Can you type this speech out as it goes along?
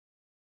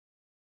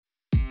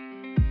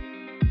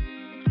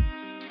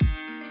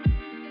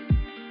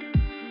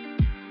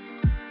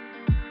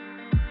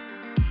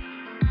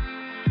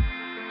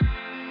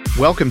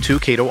Welcome to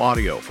Cato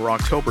Audio for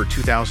October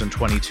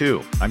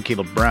 2022. I'm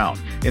Caleb Brown.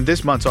 In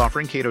this month's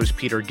offering, Cato's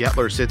Peter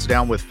Gettler sits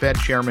down with Fed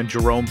Chairman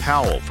Jerome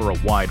Powell for a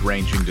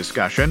wide-ranging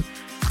discussion.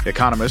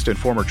 Economist and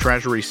former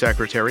Treasury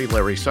Secretary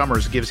Larry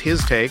Summers gives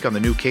his take on the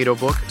new Cato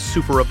book,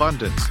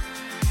 Superabundance.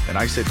 And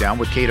I sit down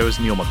with Cato's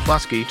Neil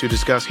McCluskey to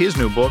discuss his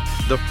new book,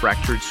 The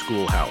Fractured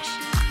Schoolhouse.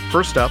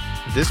 First up,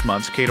 this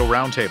month's Cato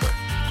Roundtable.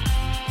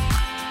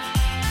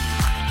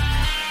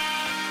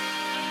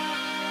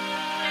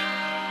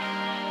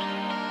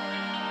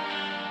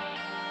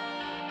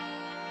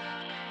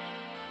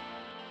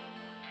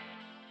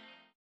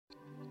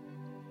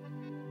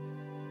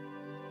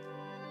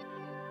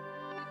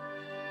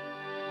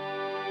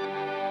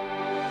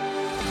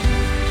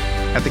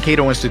 At the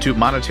Cato Institute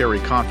Monetary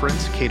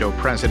Conference, Cato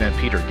President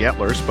Peter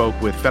Gettler spoke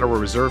with Federal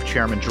Reserve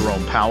Chairman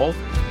Jerome Powell.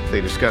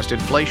 They discussed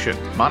inflation,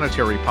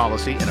 monetary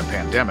policy in a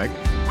pandemic,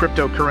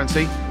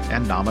 cryptocurrency,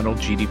 and nominal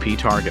GDP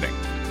targeting.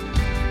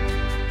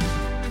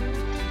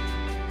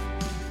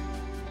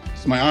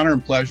 It's my honor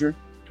and pleasure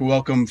to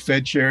welcome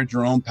Fed Chair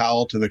Jerome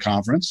Powell to the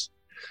conference.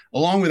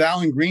 Along with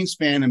Alan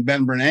Greenspan and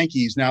Ben Bernanke,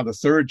 he's now the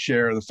third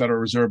chair of the Federal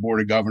Reserve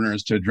Board of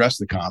Governors to address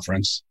the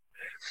conference.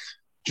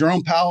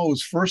 Jerome Powell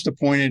was first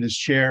appointed as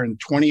chair in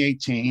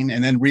 2018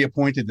 and then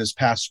reappointed this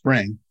past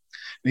spring. And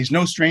he's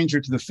no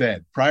stranger to the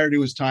Fed. Prior to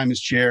his time as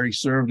chair, he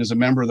served as a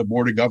member of the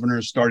Board of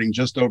Governors starting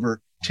just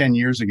over 10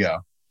 years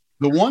ago.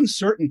 The one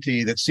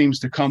certainty that seems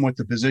to come with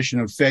the position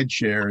of Fed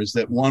chair is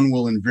that one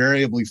will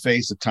invariably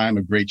face a time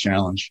of great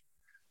challenge.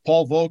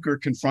 Paul Volcker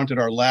confronted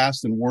our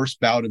last and worst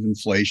bout of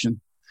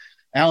inflation.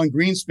 Alan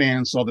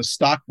Greenspan saw the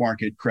stock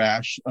market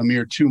crash a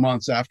mere 2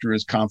 months after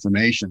his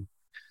confirmation.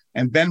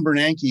 And Ben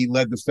Bernanke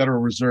led the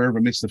Federal Reserve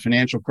amidst the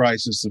financial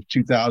crisis of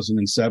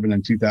 2007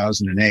 and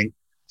 2008.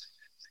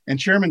 And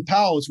Chairman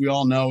Powell, as we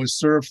all know, has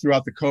served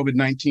throughout the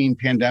COVID-19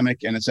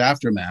 pandemic and its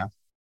aftermath,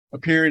 a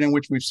period in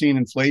which we've seen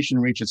inflation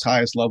reach its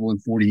highest level in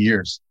 40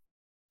 years.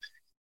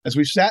 As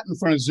we've sat in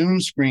front of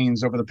Zoom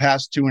screens over the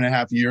past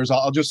 2.5 years,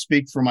 I'll just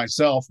speak for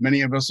myself.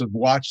 Many of us have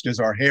watched as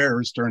our hair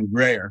has turned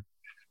grayer,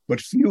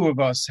 but few of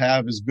us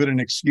have as good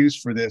an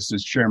excuse for this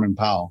as Chairman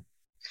Powell.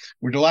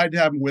 We're delighted to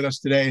have him with us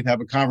today to have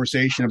a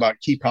conversation about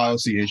key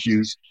policy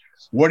issues,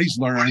 what he's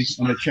learned,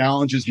 and the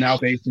challenges now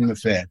facing the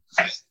Fed.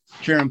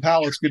 Chairman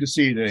Powell, it's good to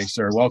see you today,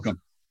 sir. Welcome.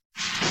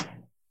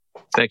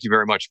 Thank you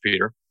very much,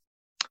 Peter.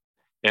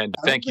 And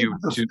thank you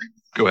to...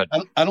 Go ahead.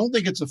 I don't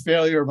think it's a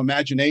failure of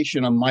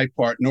imagination on my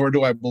part, nor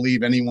do I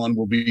believe anyone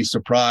will be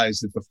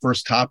surprised if the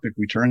first topic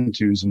we turn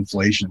to is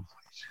inflation.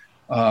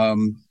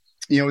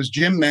 As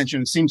Jim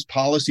mentioned, it seems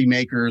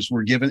policymakers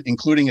were given,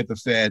 including at the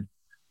Fed,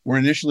 were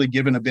initially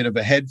given a bit of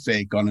a head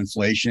fake on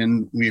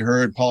inflation. We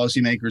heard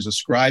policymakers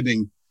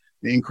ascribing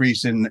the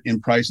increase in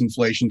price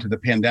inflation to the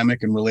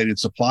pandemic and related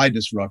supply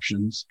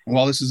disruptions. And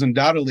while this has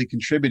undoubtedly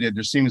contributed,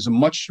 there seems a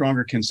much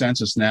stronger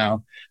consensus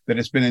now that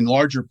it's been in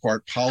larger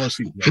part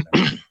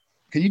policy-driven.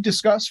 Can you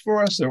discuss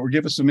for us or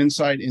give us some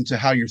insight into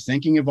how your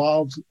thinking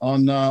evolved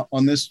on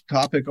this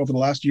topic over the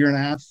last year and a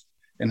half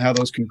and how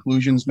those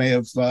conclusions may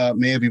have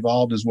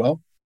evolved as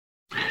well?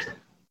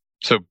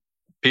 So,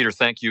 Peter,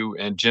 thank you.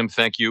 And Jim,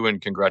 thank you. And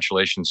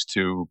congratulations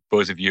to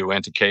both of you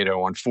and to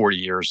Cato on 40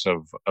 years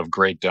of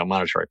great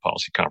monetary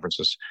policy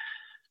conferences.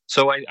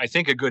 So I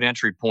think a good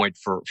entry point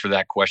for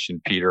that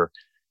question, Peter,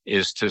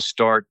 is to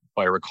start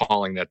by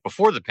recalling that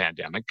before the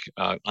pandemic,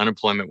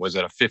 unemployment was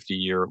at a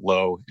 50-year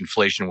low,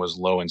 inflation was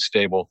low and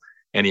stable,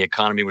 and the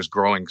economy was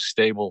growing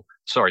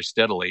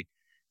steadily,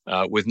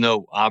 with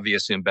no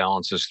obvious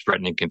imbalances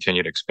threatening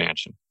continued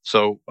expansion.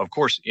 So, of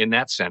course, in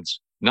that sense,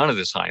 none of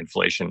this high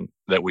inflation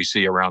that we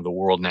see around the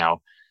world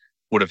now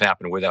would have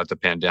happened without the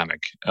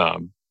pandemic.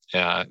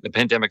 The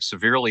pandemic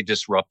severely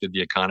disrupted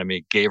the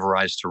economy, gave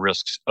rise to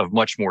risks of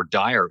much more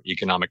dire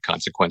economic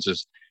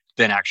consequences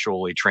than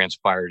actually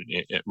transpired,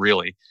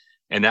 really.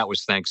 And that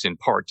was thanks in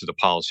part to the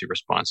policy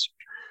response.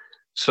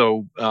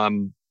 So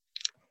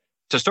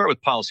to start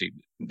with policy,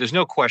 there's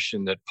no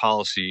question that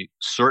policy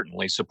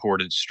certainly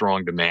supported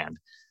strong demand.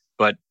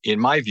 But in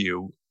my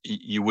view,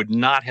 you would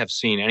not have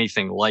seen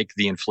anything like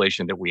the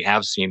inflation that we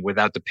have seen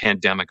without the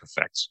pandemic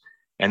effects.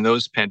 And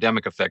those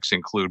pandemic effects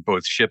include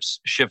both shifts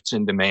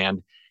in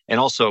demand and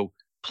also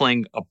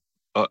playing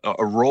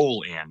a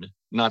role in,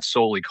 not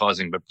solely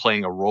causing, but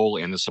playing a role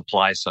in the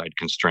supply side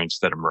constraints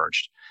that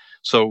emerged.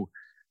 So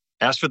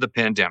as for the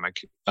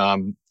pandemic,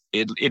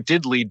 it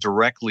did lead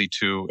directly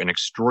to an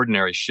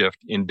extraordinary shift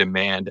in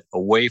demand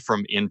away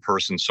from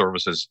in-person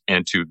services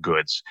and to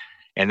goods.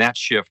 And that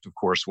shift, of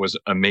course, was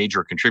a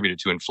major contributor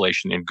to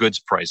inflation in goods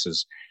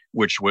prices,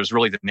 which was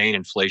really the main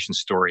inflation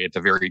story at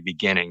the very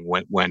beginning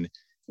when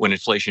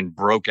inflation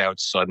broke out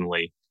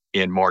suddenly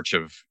in March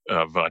of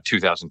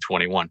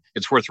 2021.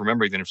 It's worth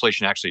remembering that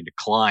inflation actually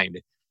declined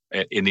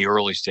in the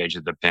early stage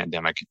of the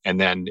pandemic and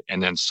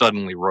then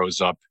suddenly rose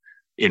up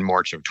in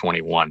March of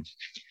 21.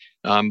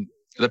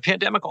 The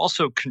pandemic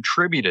also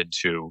contributed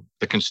to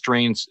the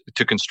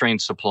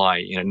constrained supply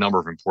in a number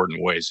of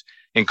important ways,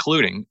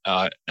 including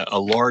a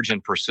large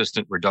and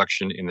persistent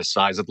reduction in the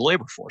size of the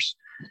labor force.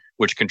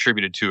 which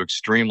contributed to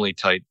extremely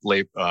tight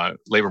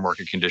labor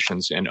market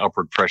conditions and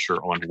upward pressure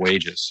on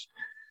wages.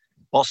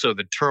 Also,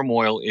 the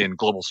turmoil in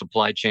global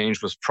supply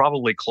chains was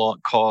probably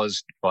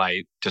caused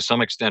to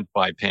some extent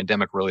by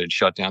pandemic-related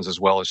shutdowns, as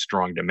well as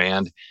strong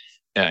demand,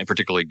 and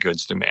particularly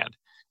goods demand.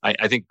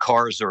 I think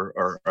cars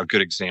are a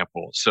good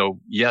example. So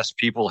yes,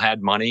 people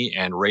had money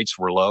and rates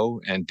were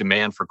low and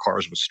demand for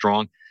cars was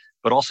strong,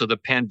 but also the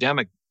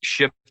pandemic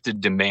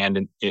shifted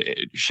demand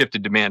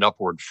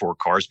upward for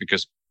cars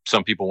because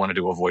some people wanted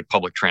to avoid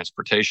public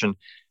transportation.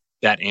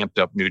 That amped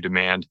up new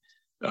demand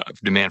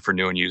for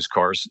new and used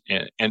cars.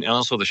 And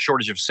also the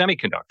shortage of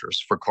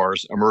semiconductors for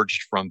cars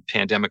emerged from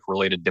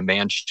pandemic-related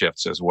demand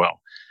shifts as well.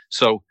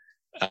 So,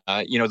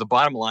 the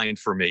bottom line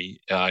for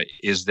me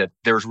is that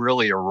there's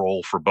really a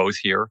role for both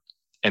here,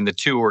 and the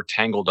two are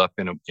tangled up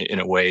in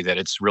a way that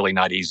it's really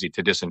not easy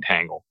to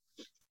disentangle.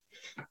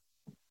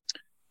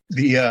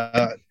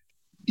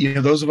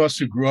 Those of us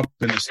who grew up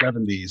in the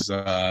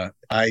 70s,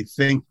 I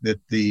think that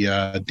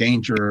the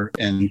danger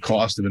and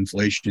cost of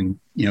inflation,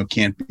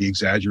 can't be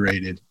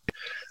exaggerated.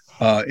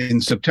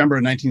 In September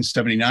of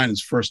 1979,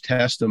 his first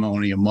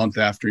testimony, a month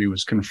after he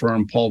was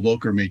confirmed, Paul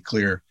Volcker made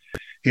clear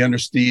he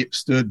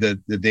understood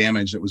the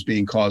damage that was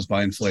being caused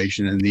by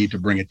inflation and the need to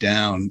bring it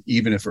down,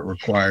 even if it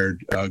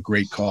required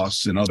great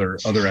costs in other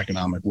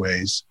economic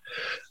ways.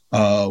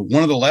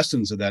 One of the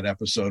lessons of that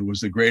episode was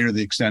the greater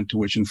the extent to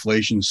which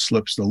inflation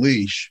slips the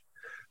leash,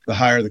 the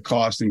higher the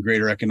cost and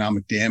greater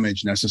economic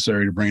damage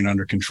necessary to bring it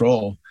under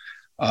control.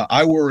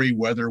 I worry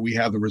whether we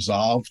have the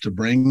resolve to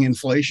bring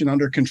inflation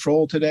under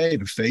control today,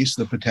 to face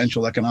the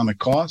potential economic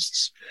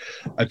costs.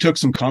 I took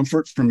some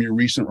comfort from your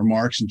recent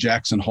remarks in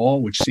Jackson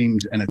Hole, which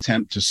seemed an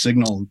attempt to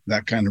signal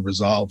that kind of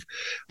resolve.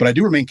 But I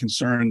do remain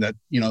concerned that,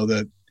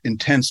 the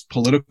intense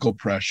political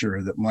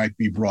pressure that might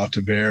be brought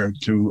to bear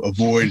to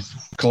avoid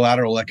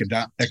collateral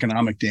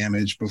economic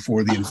damage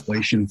before the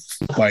inflation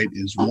fight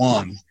is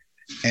won.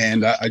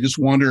 And I just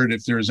wondered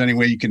if there's any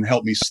way you can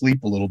help me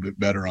sleep a little bit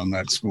better on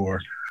that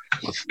score.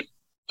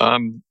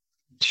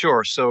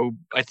 Sure. So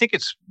I think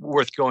it's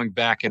worth going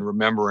back and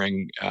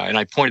remembering, and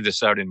I pointed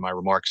this out in my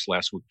remarks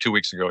 2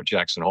 weeks ago at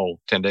Jackson Hole,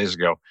 10 days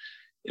ago,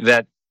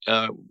 that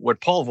what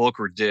Paul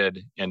Volcker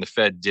did and the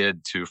Fed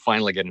did to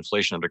finally get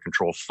inflation under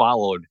control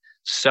followed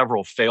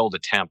several failed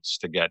attempts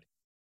to get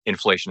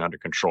inflation under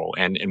control.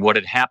 And what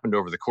had happened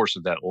over the course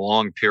of that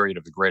long period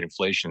of the great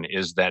inflation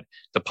is that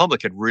the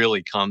public had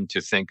really come to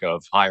think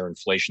of higher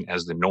inflation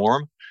as the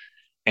norm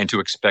and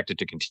to expect it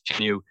to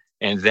continue.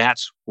 And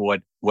that's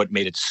what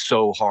made it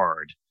so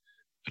hard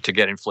to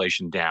get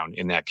inflation down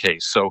in that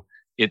case. So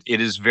it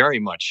is very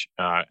much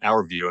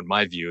our view and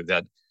my view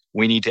that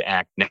we need to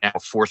act now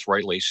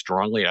forthrightly,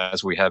 strongly,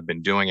 as we have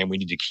been doing, and we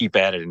need to keep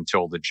at it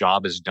until the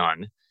job is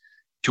done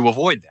to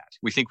avoid that.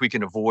 We think we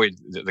can avoid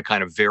the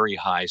kind of very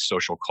high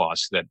social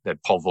costs that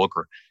Paul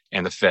Volcker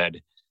and the Fed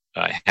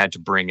had to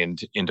bring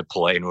into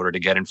play in order to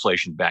get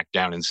inflation back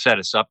down and set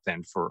us up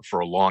then for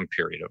a long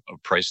period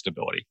of price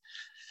stability.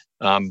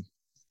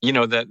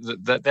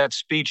 That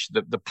speech,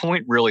 the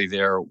point really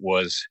there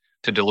was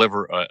to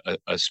deliver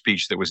a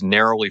speech that was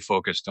narrowly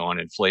focused on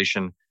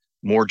inflation,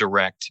 more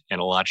direct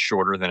and a lot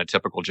shorter than a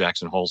typical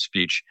Jackson Hole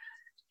speech.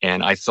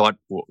 And I thought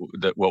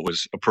that what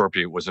was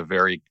appropriate was a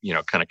very,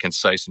 kind of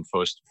concise and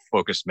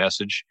focused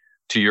message.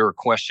 To your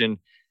question,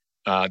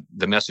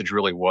 the message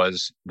really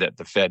was that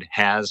the Fed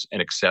has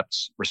and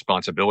accepts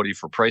responsibility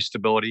for price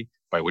stability,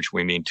 by which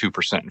we mean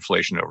 2%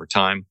 inflation over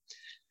time.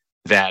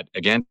 That,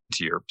 again,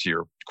 to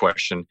your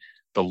question,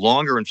 the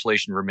longer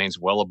inflation remains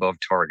well above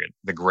target,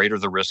 the greater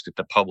the risk that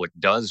the public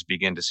does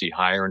begin to see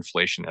higher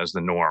inflation as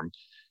the norm.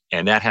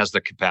 And that has the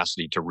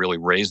capacity to really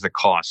raise the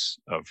costs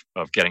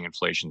of getting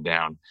inflation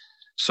down.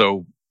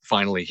 So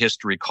finally,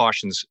 history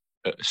cautions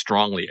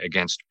strongly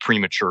against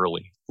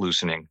prematurely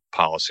loosening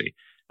policy.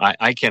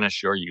 I can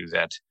assure you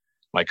that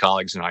my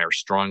colleagues and I are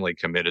strongly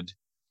committed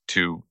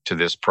to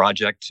this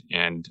project,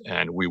 and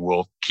we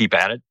will keep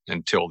at it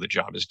until the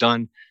job is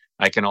done.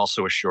 I can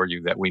also assure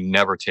you that we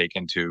never take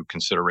into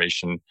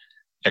consideration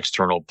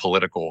external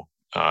political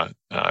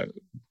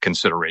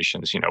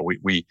considerations.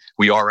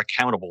 We are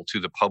accountable to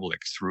the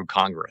public through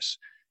Congress.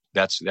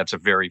 That's a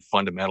very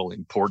fundamental,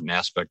 important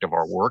aspect of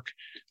our work.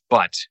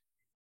 But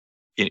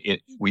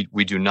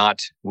we do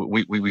not.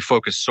 We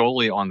focus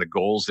solely on the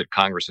goals that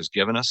Congress has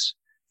given us,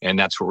 and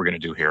that's what we're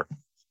going to do here.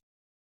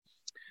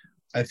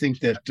 I think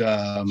that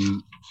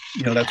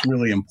that's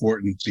really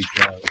important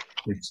because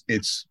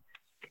it's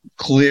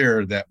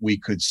clear that we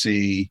could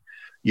see,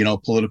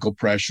 political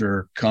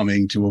pressure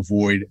coming to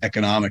avoid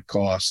economic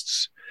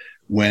costs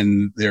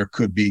when there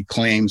could be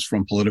claims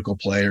from political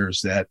players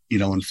that,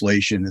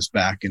 inflation is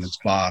back in its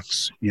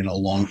box,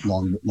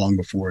 long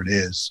before it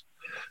is.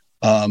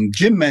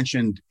 Jim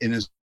mentioned in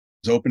his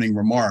opening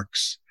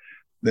remarks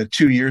that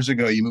 2 years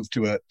ago you moved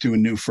to a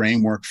new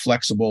framework,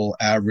 flexible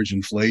average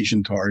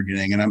inflation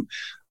targeting. And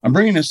I'm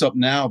bringing this up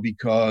now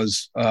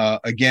because,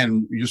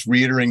 again, just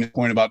reiterating the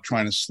point about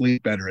trying to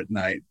sleep better at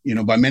night.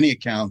 By many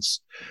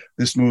accounts,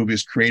 this move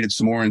has created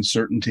some more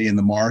uncertainty in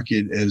the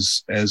market,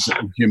 as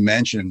you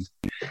mentioned.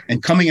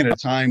 And coming at a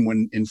time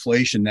when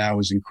inflation now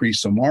has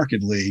increased so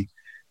markedly,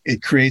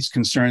 it creates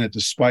concern that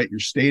despite your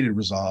stated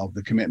resolve,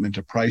 the commitment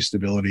to price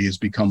stability has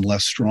become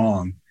less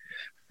strong.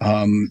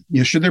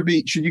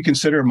 Should you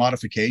consider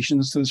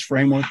modifications to this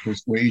framework to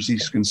assuage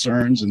these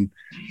concerns and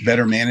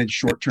better manage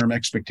short-term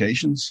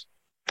expectations?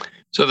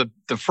 So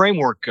the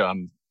framework,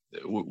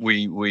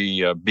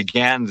 we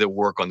began the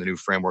work on the new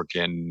framework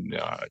in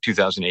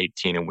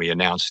 2018, and we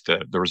announced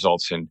the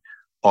results in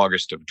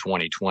August of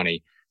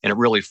 2020. And it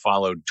really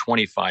followed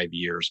 25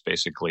 years,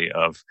 basically,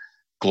 of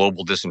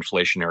global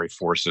disinflationary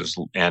forces.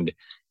 And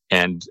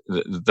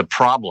the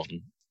problem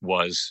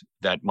was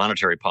that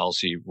monetary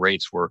policy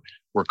rates were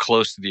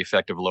close to the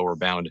effective lower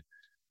bound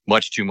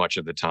much too much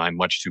of the time,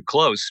 much too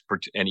close,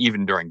 and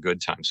even during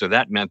good times. So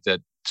that meant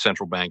that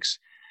central banks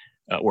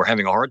were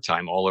having a hard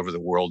time all over the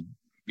world,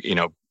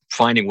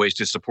 finding ways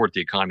to support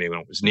the economy when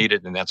it was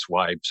needed. And that's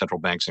why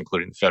central banks,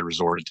 including the Fed,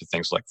 resorted to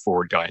things like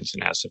forward guidance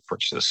and asset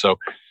purchases. So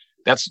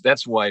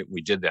that's why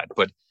we did that.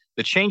 But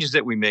the changes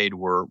that we made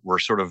were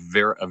sort of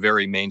a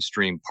very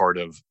mainstream part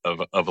of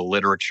a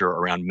literature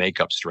around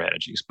makeup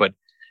strategies. But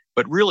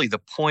really the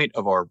point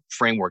of our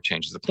framework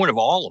changes, the point of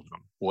all of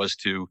them was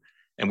to,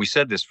 and we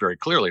said this very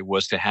clearly,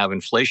 was to have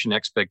inflation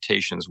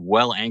expectations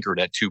well anchored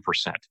at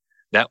 2%.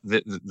 That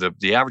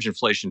the average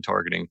inflation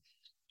targeting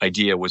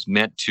idea was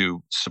meant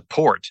to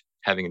support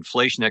having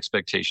inflation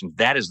expectations.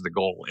 That is the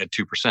goal at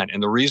 2%.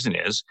 And the reason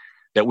is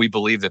that we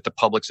believe that the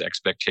public's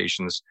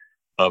expectations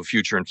of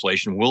future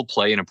inflation will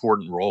play an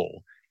important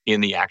role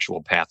in the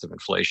actual path of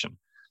inflation.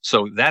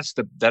 So that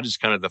is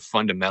kind of the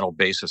fundamental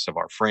basis of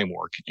our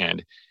framework.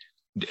 And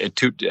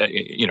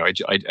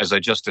as I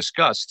just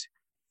discussed,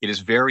 it is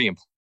very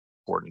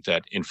important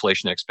that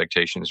inflation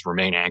expectations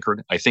remain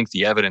anchored. I think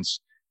the evidence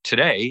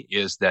today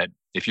is that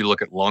if you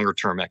look at longer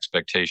term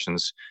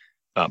expectations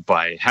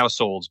by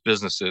households,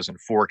 businesses, and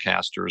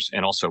forecasters,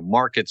 and also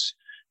markets,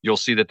 you'll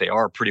see that they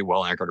are pretty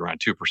well anchored around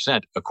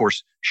 2%. Of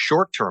course,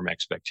 short term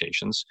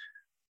expectations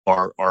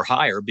are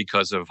higher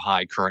because of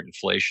high current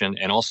inflation,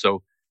 and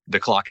also the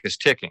clock is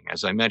ticking.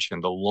 As I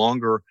mentioned, the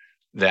longer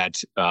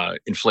that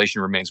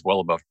inflation remains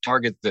well above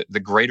target, the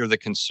greater the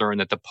concern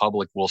that the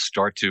public will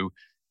start to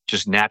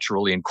just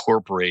naturally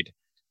incorporate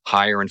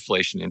higher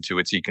inflation into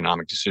its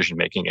economic decision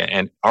making.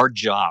 And our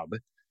job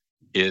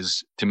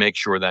is to make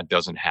sure that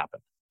doesn't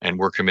happen. And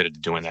we're committed to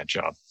doing that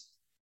job.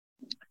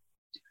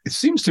 It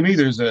seems to me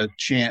there's a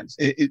chance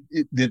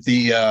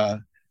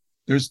that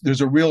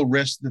there's a real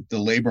risk that the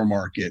labor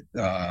market,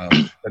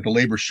 that the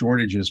labor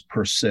shortages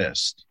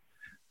persist.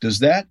 Does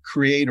that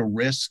create a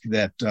risk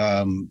that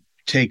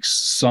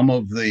takes some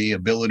of the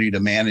ability to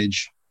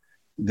manage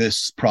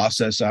this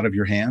process out of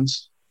your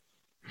hands?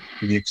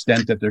 To the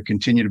extent that there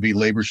continue to be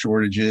labor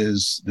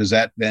shortages, does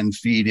that then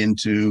feed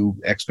into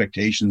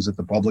expectations that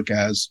the public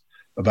has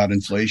about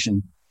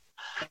inflation,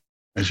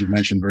 as you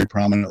mentioned very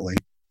prominently?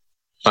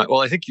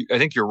 Well, I think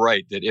you're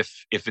right that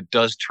if it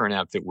does turn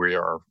out that we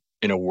are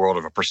in a world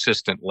of a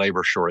persistent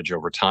labor shortage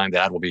over time,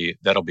 that'll be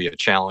a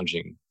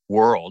challenging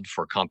world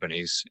for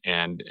companies,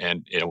 and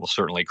it will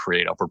certainly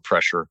create upward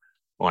pressure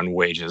on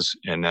wages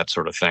and that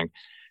sort of thing.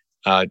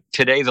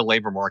 Today, the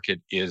labor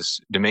market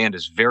demand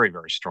is very,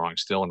 very strong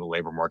still in the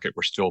labor market.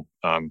 We're still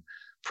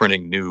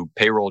printing new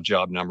payroll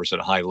job numbers at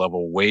a high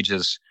level.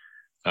 Wages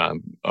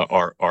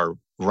are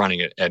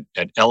running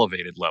at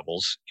elevated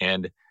levels.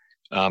 And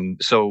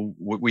so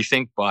we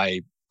think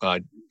by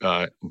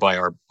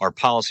our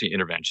policy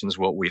interventions,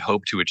 what we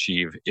hope to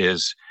achieve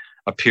is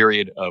a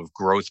period of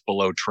growth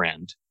below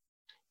trend,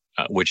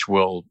 which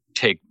will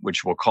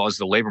cause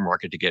the labor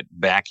market to get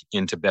back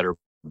into better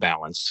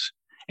balance.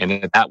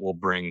 And that will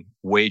bring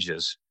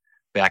wages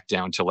back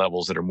down to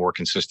levels that are more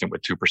consistent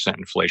with 2%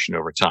 inflation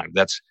over time.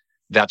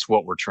 That's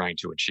what we're trying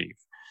to achieve.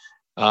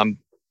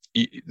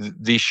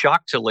 The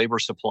shock to labor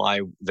supply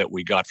that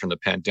we got from the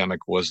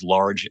pandemic was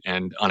large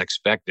and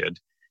unexpected,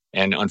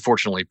 and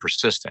unfortunately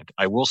persistent.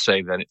 I will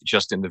say that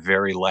just in the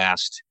very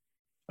last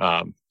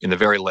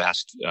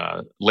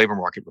labor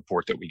market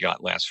report that we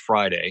got last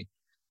Friday,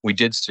 we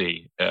did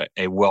see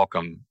a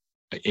welcome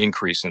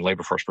increase in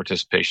labor force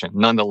participation.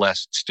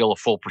 Nonetheless, still a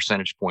full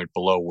percentage point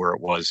below where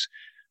it was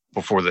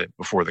before the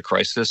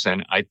crisis.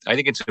 And I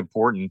think it's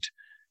important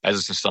as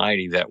a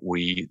society that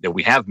we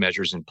have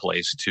measures in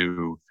place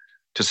to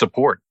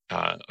support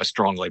a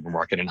strong labor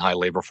market and high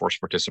labor force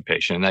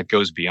participation. And that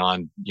goes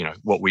beyond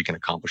what we can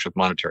accomplish with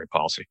monetary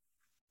policy.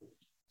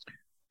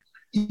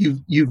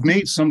 You've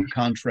made some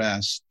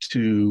contrast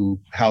to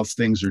how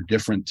things are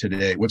different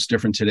today. What's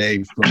different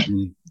today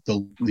from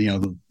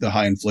the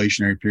high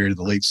inflationary period of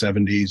the late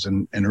 70s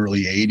and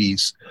early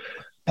 80s.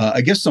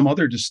 I guess some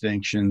other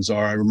distinctions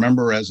are, I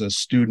remember as a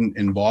student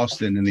in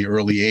Boston in the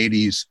early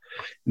 80s,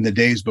 in the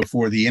days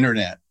before the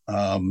internet,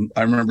 I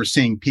remember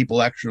seeing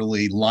people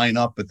actually line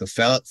up at the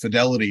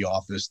Fidelity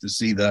office to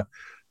see the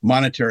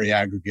monetary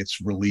aggregates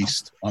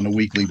released on a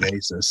weekly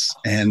basis.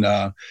 And,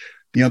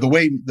 the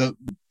way the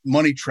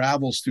money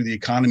travels through the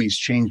economy has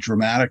changed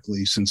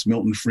dramatically since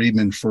Milton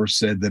Friedman first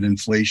said that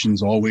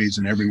inflation's always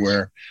and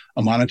everywhere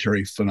a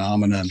monetary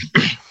phenomenon.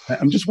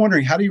 I'm just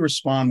wondering, how do you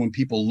respond when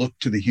people look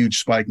to the huge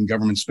spike in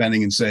government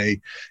spending and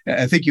say,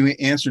 I think you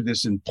answered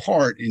this in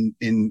part in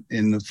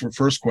the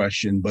first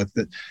question, but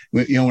that,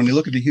 when you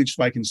look at the huge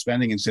spike in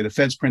spending and say the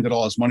Fed's printed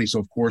all this money, so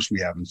of course we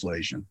have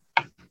inflation.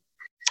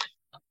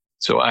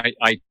 So I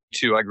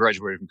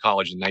graduated from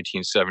college in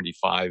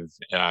 1975,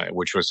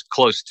 which was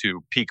close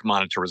to peak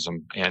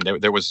monetarism, and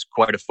there was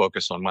quite a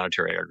focus on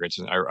monetary aggregates,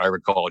 and I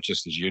recall it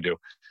just as you do.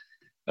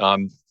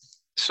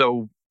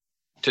 So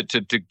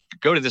to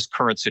go to this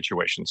current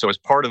situation, so as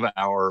part of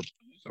our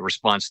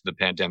response to the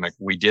pandemic,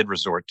 we did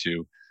resort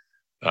to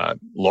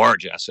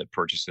large asset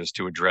purchases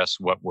to address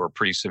what were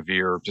pretty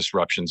severe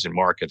disruptions in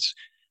markets,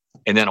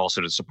 and then also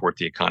to support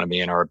the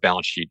economy, and our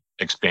balance sheet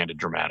expanded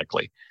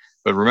dramatically.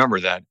 But remember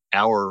that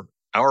our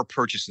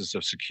purchases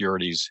of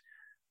securities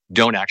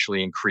don't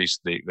actually increase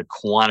the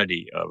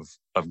quantity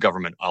of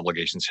government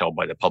obligations held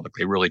by the public.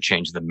 They really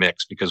change the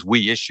mix because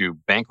we issue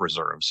bank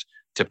reserves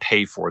to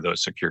pay for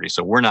those securities.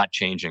 So we're not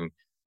changing,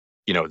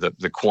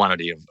 the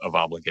quantity of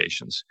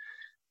obligations.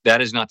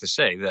 That is not to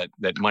say that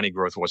money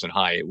growth wasn't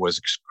high. It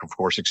was, of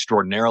course,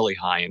 extraordinarily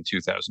high in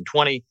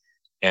 2020,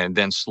 and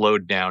then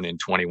slowed down in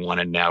 21,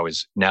 and now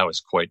is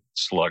quite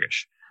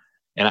sluggish.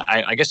 And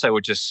I guess I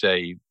would just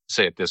say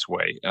it this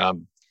way.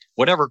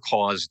 Whatever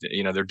caused,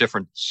 there are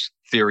different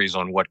theories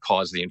on what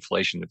caused the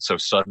inflation that so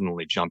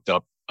suddenly jumped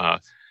up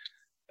out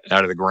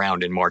of the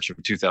ground in March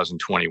of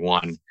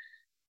 2021.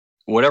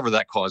 Whatever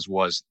that cause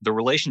was, the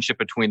relationship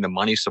between the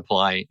money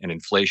supply and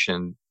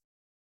inflation,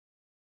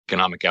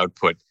 economic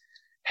output,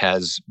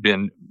 has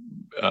been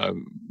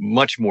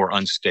much more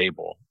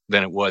unstable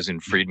than it was in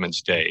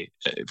Friedman's day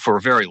for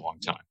a very long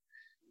time.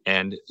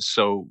 And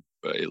so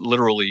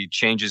literally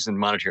changes in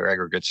monetary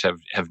aggregates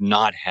have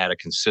not had a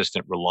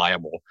consistent,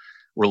 reliable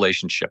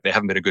relationship. They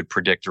haven't been a good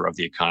predictor of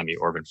the economy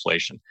or of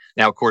inflation.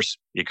 Now, of course,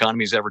 the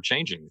economy is ever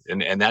changing,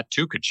 and that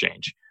too could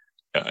change,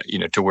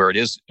 to where it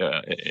is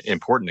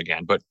important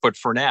again. But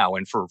for now,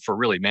 and for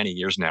really many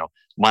years now,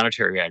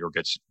 monetary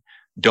aggregates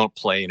don't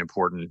play an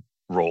important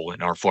role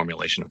in our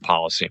formulation of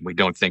policy, and we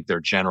don't think they're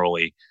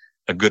generally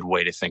a good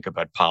way to think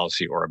about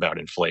policy or about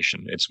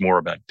inflation. It's more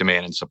about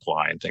demand and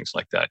supply and things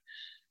like that.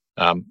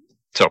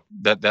 So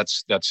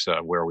that's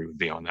where we would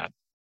be on that.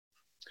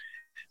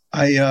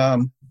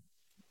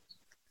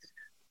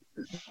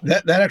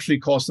 That actually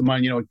calls to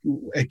mind,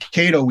 at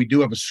Cato, we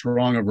do have a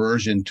strong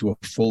aversion to a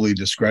fully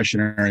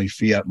discretionary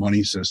fiat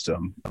money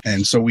system.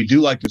 And so we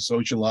do like to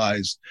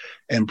socialize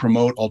and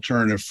promote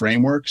alternative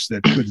frameworks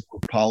that could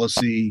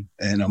policy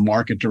and a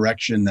market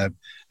direction that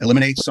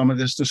eliminates some of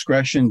this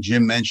discretion.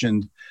 Jim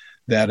mentioned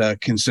that a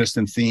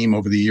consistent theme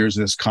over the years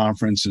of this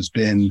conference has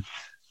been,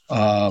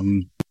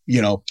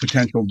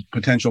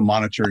 potential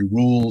monetary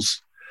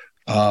rules.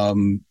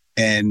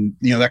 And,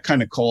 that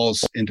kind of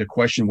calls into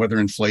question whether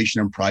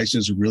inflation and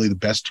prices are really the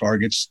best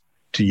targets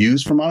to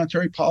use for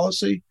monetary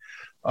policy.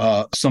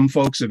 Some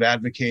folks have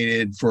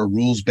advocated for a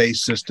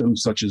rules-based system,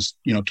 such as,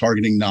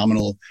 targeting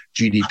nominal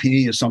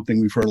GDP is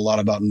something we've heard a lot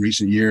about in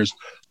recent years,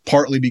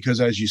 partly because,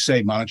 as you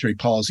say, monetary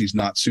policy is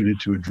not suited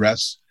to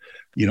address,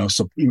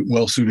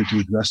 well suited to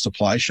address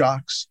supply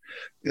shocks.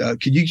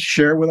 Could you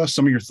share with us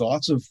some of your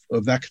thoughts of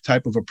that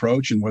type of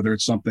approach and whether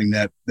it's something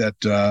that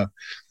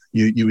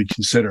you would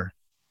consider?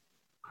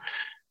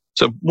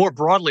 So more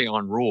broadly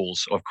on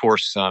rules, of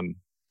course,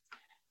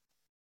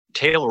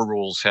 Taylor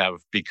rules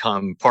have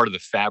become part of the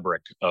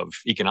fabric of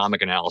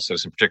economic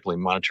analysis and particularly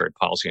monetary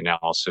policy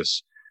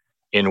analysis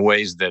in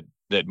ways that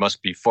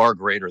must be far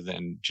greater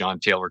than John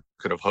Taylor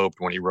could have hoped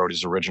when he wrote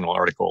his original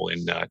article in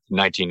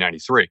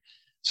 1993.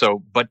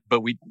 So, but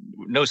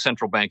no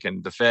central bank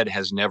and the Fed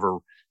has never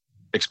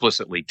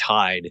explicitly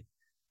tied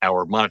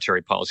our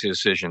monetary policy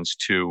decisions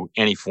to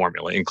any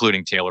formula,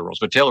 including Taylor rules.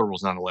 But Taylor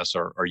rules, nonetheless,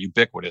 are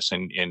ubiquitous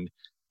in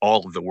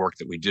all of the work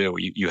that we do.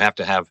 You have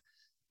to have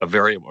a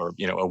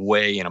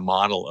way and a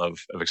model of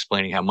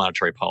explaining how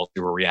monetary policy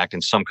will react,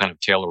 and some kind of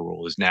Taylor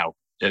rule is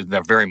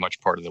very much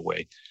part of the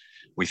way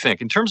we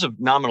think. In terms of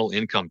nominal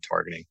income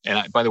targeting,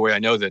 and by the way, I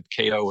know that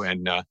Cato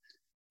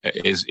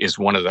is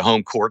one of the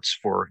home courts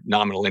for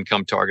nominal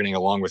income targeting,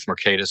 along with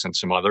Mercatus and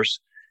some others.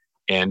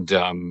 And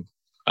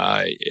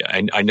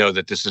I know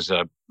that this is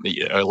a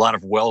lot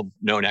of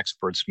well-known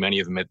experts, many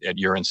of them at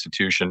your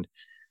institution,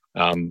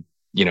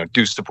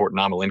 do support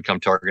nominal income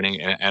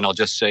targeting. And I'll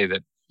just say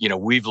that,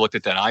 we've looked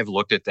at that. I've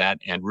looked at that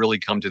and really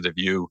come to the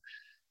view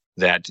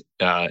that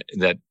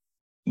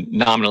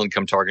nominal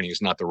income targeting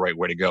is not the right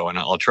way to go. And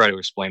I'll try to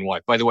explain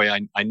why. By the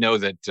way, I know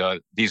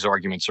that these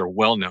arguments are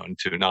well known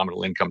to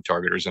nominal income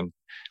targeters and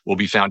will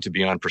be found to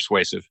be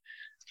unpersuasive.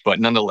 But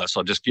nonetheless,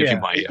 I'll just give you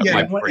my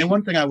and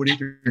one thing I would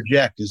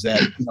interject is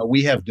that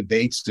we have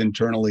debates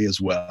internally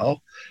as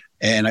well.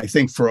 And I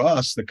think for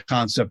us, the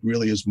concept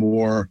really is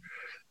more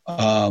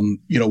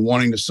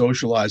wanting to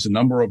socialize a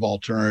number of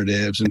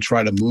alternatives and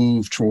try to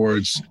move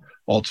towards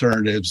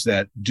alternatives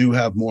that do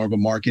have more of a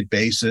market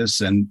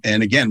basis and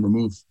again,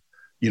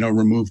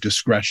 remove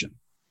discretion.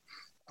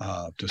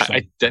 I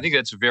think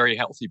that's a very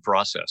healthy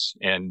process.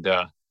 And,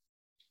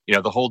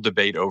 the whole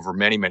debate over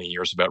many, many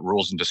years about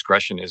rules and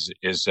discretion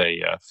is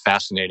a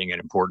fascinating and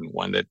important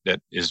one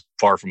that is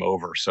far from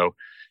over. So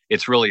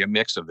it's really a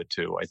mix of the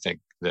two. I think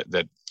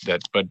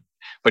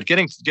but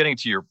getting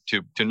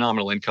to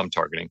nominal income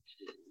targeting,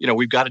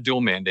 we've got a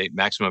dual mandate,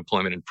 maximum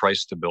employment and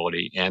price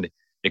stability. And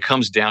it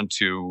comes down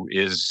to,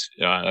 is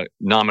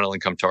nominal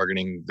income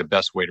targeting the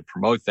best way to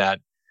promote that?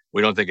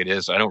 We don't think it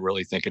is. I don't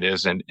really think it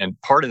is. And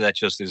part of that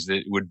just is that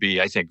it would be,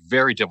 I think,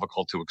 very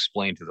difficult to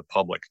explain to the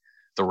public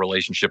the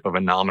relationship of a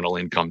nominal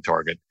income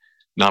target,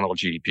 nominal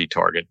GDP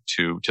target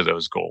to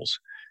those goals.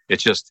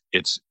 It's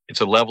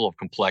a level of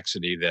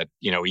complexity that,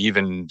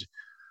 even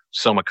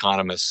some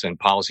economists and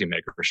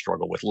policymakers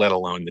struggle with, let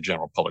alone the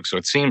general public. So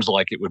it seems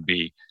like it would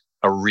be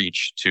a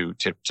reach to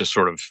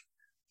sort of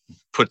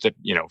put that,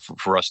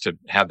 for us to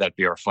have that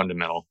be our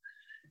fundamental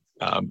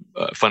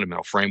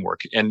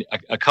framework. And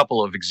a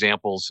couple of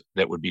examples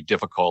that would be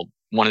difficult.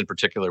 One in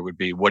particular would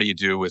be, what do you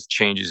do with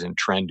changes in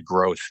trend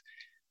growth?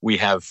 We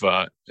have,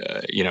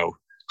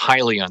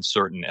 highly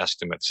uncertain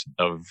estimates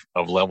of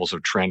levels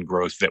of trend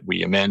growth that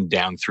we amend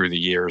down through the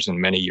years,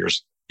 and many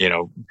years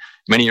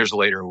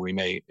later, we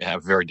may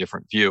have a very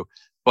different view.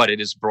 But it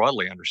is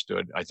broadly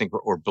understood, I think,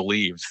 or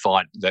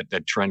thought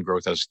that trend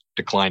growth has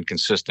declined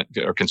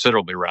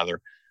considerably rather,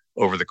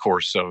 over the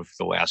course of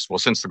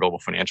since the global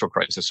financial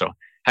crisis. So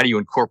how do you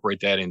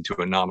incorporate that into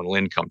a nominal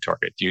income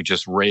target? Do you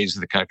just raise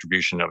the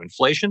contribution of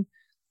inflation,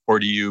 or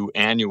do you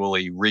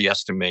annually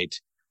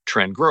re-estimate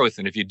trend growth?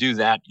 And if you do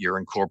that, you're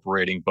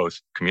incorporating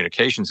both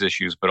communications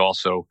issues, but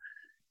also,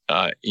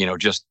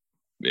 just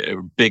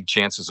big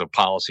chances of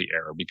policy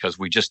error, because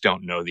we just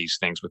don't know these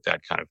things with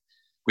that kind of,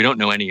 we don't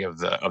know any of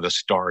the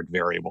starred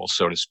variables,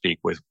 so to speak,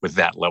 with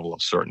that level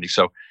of certainty.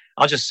 So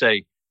I'll just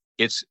say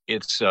it's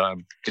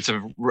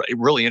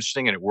really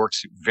interesting, and it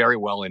works very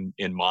well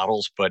in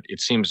models, but it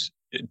seems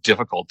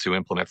difficult to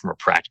implement from a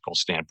practical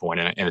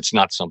standpoint, and it's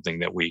not something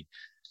that we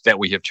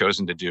have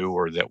chosen to do,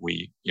 or that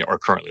we are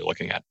currently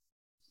looking at.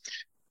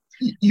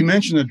 You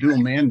mentioned the dual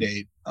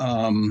mandate.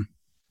 I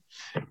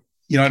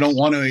don't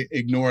want to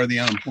ignore the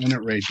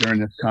unemployment rate during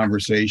this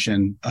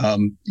conversation.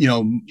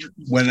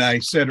 When I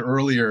said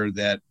earlier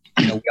that,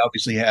 we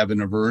obviously have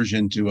an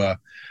aversion to a,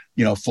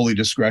 fully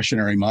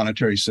discretionary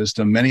monetary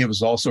system, many of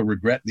us also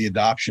regret the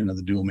adoption of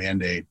the dual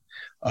mandate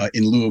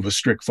in lieu of a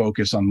strict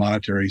focus on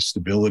monetary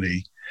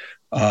stability.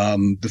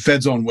 The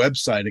Fed's own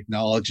website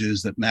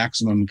acknowledges that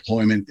maximum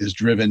employment is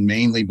driven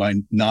mainly by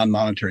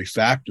non-monetary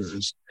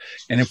factors.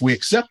 And if we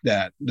accept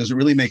that, does it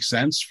really make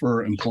sense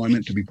for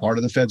employment to be part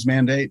of the Fed's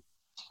mandate?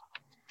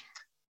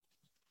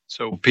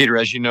 So, Peter,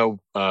 as you know,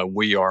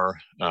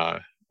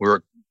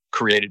 we're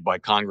created by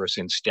Congress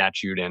in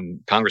statute, and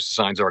Congress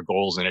assigns our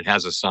goals, and it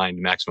has assigned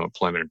maximum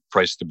employment and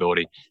price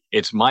stability.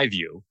 It's my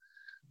view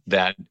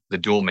that the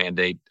dual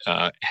mandate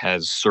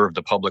has served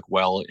the public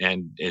well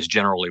and is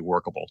generally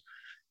workable.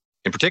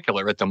 In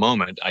particular, at the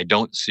moment, I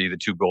don't see the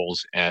two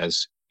goals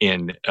as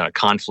in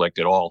conflict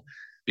at all,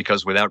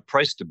 because without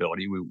price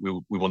stability, we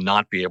will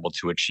not be able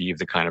to achieve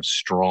the kind of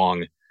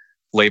strong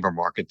labor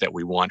market that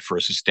we want for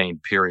a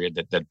sustained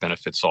period that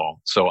benefits all.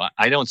 So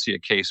I don't see a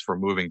case for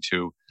moving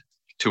to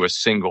a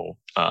single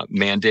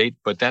mandate,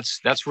 but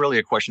that's really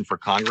a question for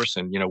Congress,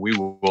 and we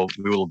will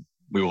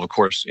of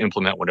course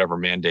implement whatever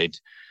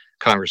mandate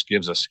Congress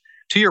gives us.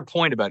 To your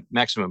point about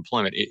maximum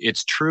employment,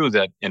 it's true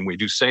that, and we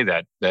do say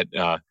that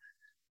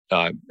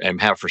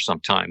and have for some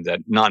time,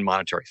 that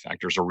non-monetary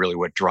factors are really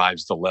what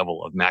drives the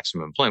level of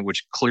maximum employment,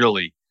 which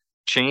clearly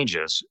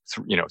changes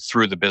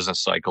through the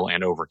business cycle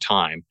and over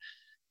time.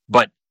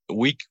 But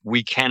we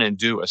can and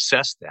do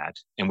assess that,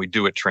 and we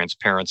do it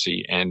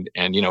transparency. And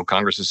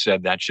Congress has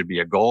said that should be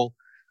a goal,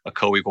 a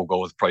co-equal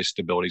goal with price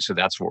stability. So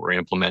that's what we're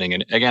implementing.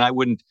 And again,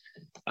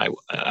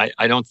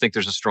 I don't think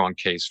there's a strong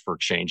case for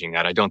changing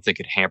that. I don't think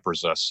it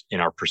hampers us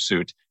in our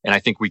pursuit. And I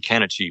think we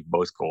can achieve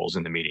both goals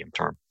in the medium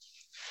term.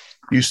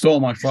 You stole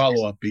my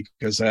follow-up,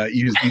 because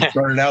you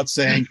started out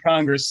saying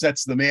Congress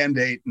sets the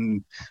mandate,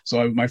 and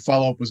so my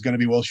follow-up was going to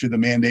be, well, should the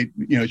mandate,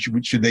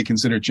 should they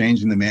consider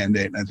changing the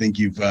mandate? And I think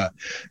you've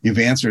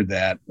answered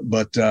that.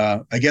 But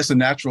I guess a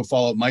natural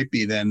follow-up might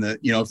be then that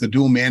if the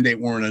dual mandate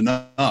weren't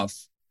enough,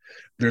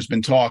 there's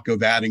been talk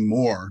of adding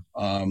more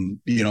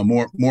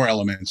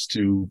elements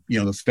to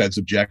the Fed's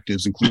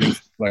objectives, including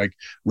like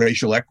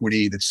racial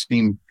equity that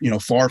seem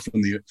far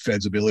from the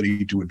Fed's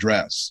ability to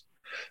address.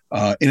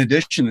 In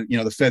addition,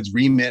 the Fed's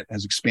remit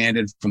has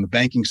expanded from the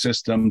banking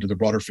system to the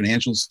broader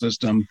financial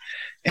system,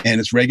 and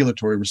its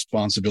regulatory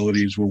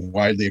responsibilities were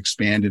widely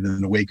expanded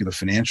in the wake of the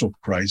financial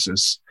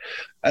crisis.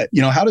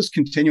 How does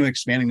continuing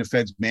expanding the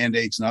Fed's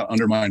mandates not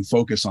undermine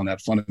focus on that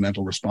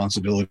fundamental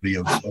responsibility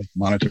of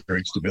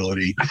monetary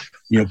stability,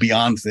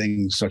 beyond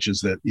things such as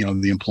the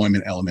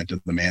employment element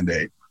of the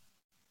mandate?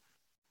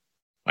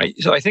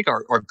 So I think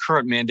our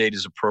current mandate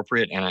is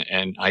appropriate,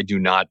 and I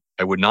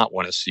would not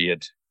want to see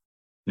it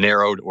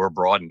narrowed or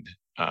broadened,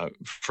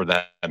 for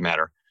that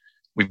matter.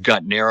 we've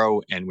got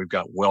narrow and we've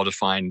got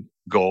well-defined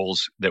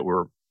goals that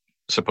we're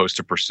supposed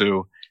to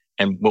pursue.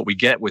 And what we've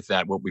gotten with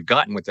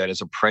that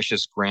is a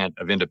precious grant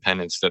of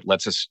independence that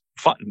lets us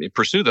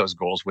pursue those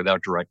goals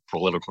without direct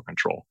political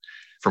control.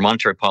 For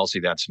monetary policy,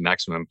 that's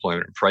maximum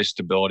employment and price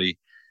stability.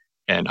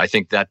 And I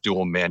think that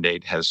dual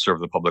mandate has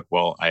served the public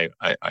well. I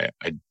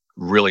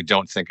really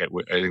don't think it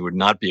would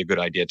not be a good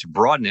idea to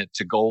broaden it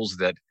to goals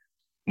that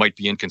might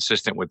be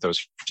inconsistent with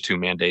those two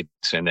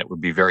mandates, and that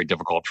would be very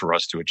difficult for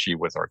us to achieve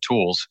with our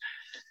tools.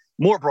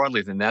 More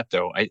broadly than that,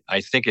 though,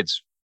 I think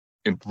it's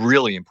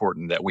really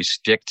important that we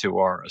stick to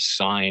our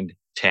assigned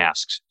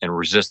tasks and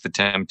resist the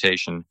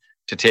temptation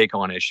to take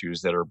on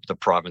issues that are the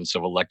province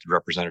of elected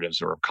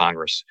representatives or of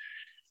Congress.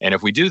 And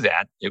if we do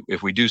that,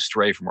 if we do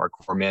stray from our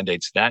core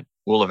mandates, that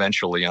will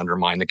eventually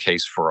undermine the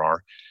case for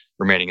our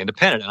remaining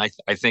independent. And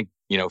I think,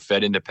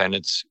 Fed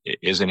independence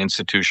is an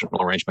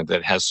institutional arrangement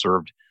that has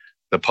served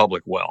the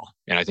public well.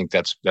 And I think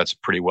that's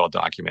pretty well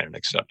documented and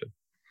accepted.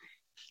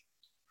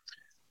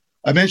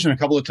 I mentioned a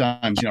couple of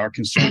times, our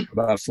concern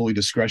about a fully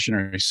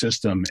discretionary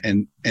system.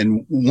 And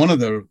one of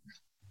the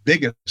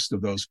biggest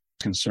of those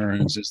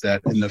concerns is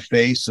that in the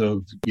face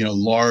of,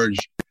 large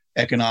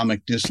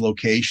economic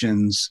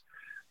dislocations,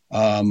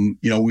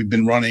 we've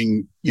been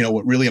running,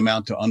 what really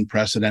amount to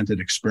unprecedented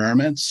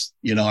experiments.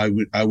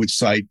 I would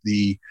cite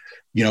the,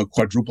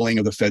 quadrupling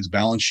of the Fed's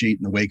balance sheet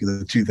in the wake of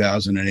the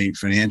 2008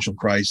 financial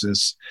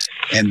crisis,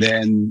 and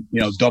then,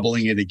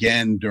 doubling it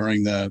again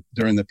during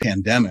the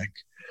pandemic.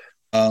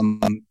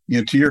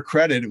 To your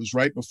credit, it was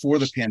right before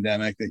the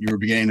pandemic that you were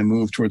beginning to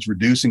move towards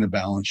reducing the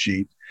balance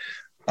sheet.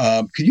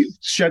 Could you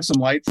shed some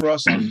light for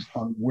us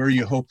on where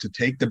you hope to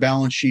take the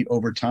balance sheet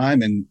over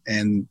time,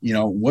 and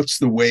what's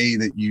the way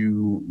that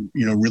you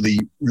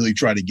really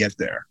try to get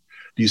there?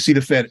 Do you see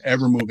the Fed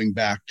ever moving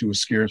back to a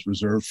scarce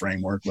reserve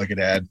framework like it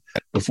had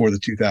before the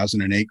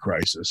 2008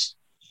 crisis?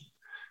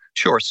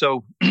 Sure.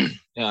 So in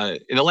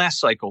the last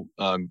cycle,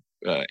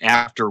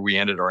 after we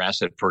ended our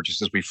asset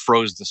purchases, we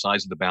froze the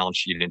size of the balance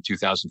sheet in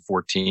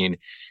 2014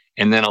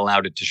 and then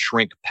allowed it to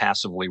shrink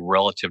passively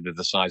relative to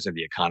the size of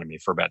the economy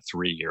for about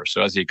 3 years.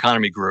 So as the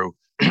economy grew,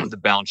 the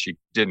balance sheet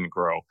didn't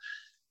grow.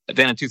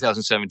 Then in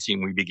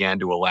 2017, we began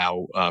to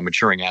allow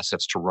maturing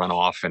assets to run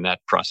off, and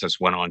that process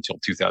went on until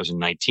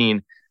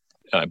 2019.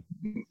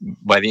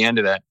 By the end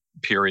of that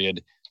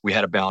period, we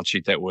had a balance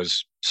sheet that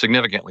was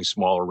significantly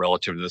smaller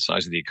relative to the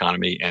size of the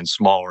economy and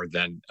smaller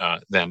than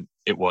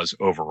it was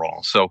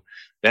overall. So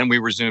then we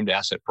resumed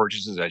asset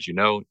purchases, as you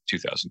know,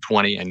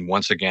 2020. And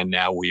once again,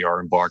 now we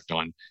are embarked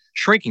on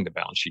shrinking the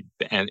balance sheet.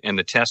 And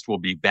the test will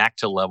be back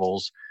to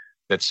levels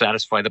that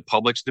satisfy the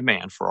public's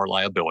demand for our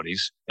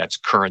liabilities. That's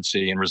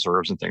currency and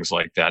reserves and things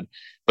like that,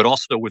 but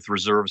also with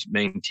reserves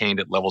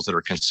maintained at levels that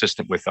are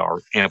consistent with our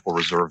ample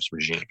reserves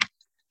regime.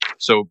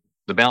 So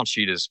the balance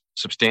sheet is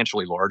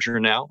substantially larger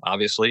now,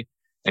 obviously,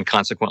 and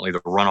consequently, the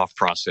runoff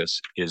process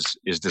is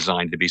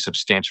designed to be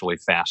substantially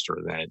faster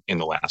than in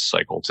the last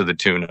cycle, to the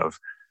tune of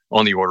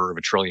on the order of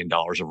 $1 trillion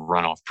of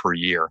runoff per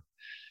year.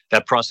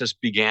 That process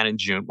began in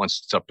June,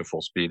 once it's up to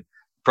full speed.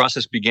 The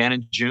process began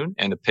in June,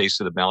 and the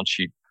pace of the balance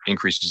sheet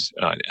increases,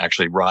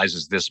 actually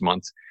rises this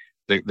month.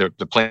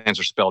 The plans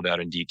are spelled out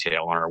in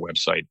detail on our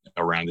website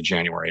around the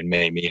January and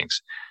May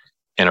meetings.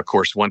 And of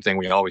course, one thing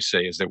we always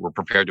say is that we're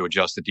prepared to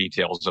adjust the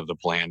details of the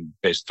plan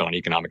based on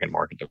economic and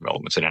market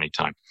developments at any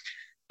time.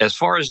 As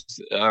far as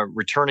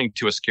returning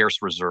to a scarce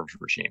reserves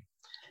regime,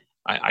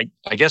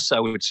 I guess I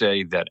would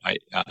say that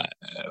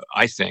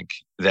I think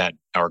that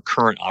our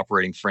current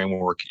operating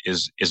framework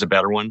is a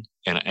better one,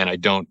 and I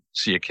don't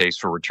see a case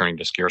for returning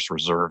to scarce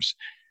reserves.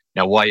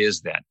 Now, why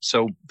is that?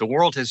 So the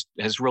world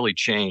has really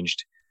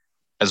changed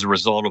as a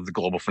result of the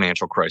global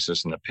financial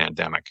crisis and the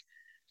pandemic.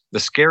 The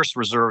scarce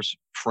reserves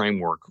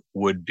framework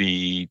would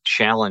be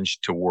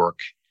challenged to work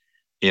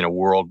in a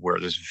world where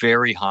there's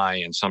very high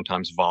and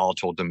sometimes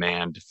volatile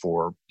demand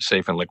for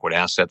safe and liquid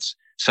assets.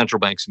 Central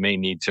banks may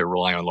need to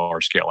rely on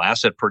large-scale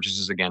asset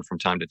purchases again from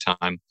time to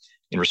time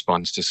in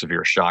response to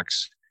severe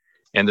shocks.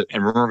 And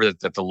remember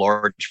that the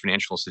large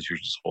financial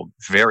institutions hold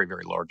very,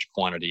 very large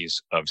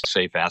quantities of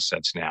safe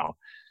assets now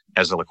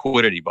as a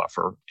liquidity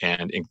buffer,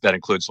 and that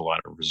includes a lot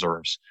of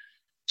reserves.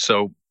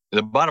 So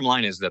the bottom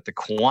line is that the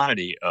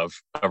quantity of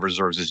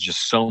reserves is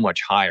just so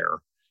much higher.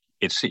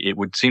 It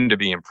would seem to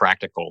be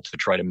impractical to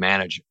try to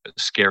manage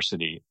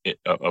scarcity,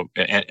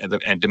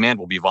 and demand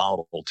will be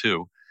volatile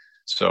too.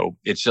 So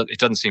it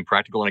doesn't seem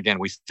practical. And again,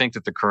 we think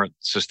that the current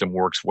system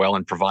works well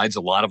and provides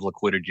a lot of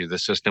liquidity to the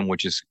system,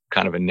 which is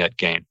kind of a net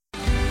gain.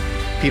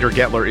 Peter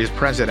Gettler is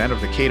president of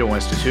the Cato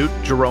Institute.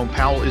 Jerome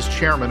Powell is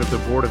chairman of the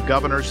Board of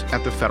Governors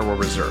at the Federal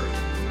Reserve.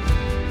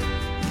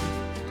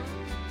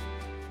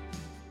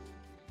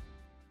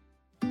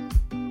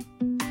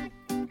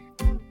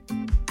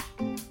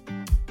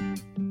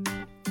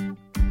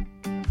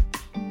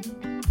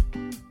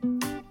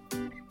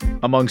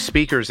 Among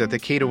speakers at the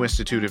Cato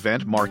Institute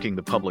event marking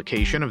the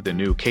publication of the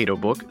new Cato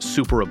book,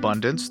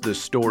 Superabundance, The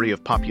Story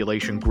of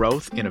Population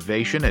Growth,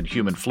 Innovation, and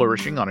Human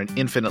Flourishing on an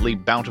Infinitely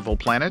Bountiful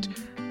Planet,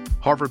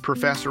 Harvard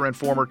professor and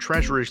former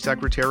Treasury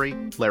Secretary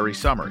Larry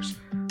Summers.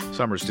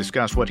 Summers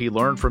discussed what he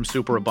learned from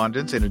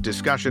superabundance in a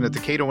discussion at the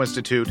Cato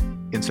Institute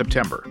in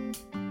September.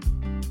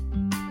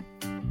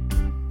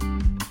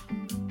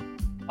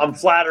 I'm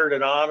flattered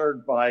and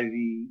honored by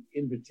the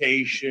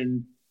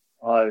invitation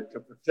to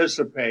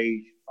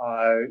participate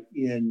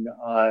in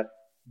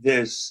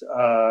this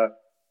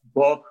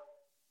book.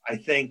 I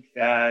think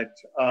that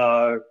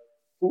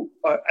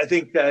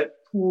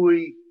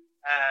Puyi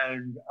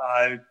and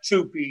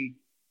Tupy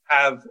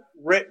have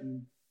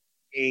written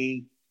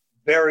a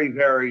very,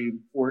 very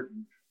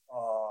important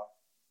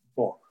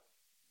book.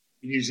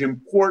 It is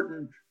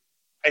important,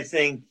 I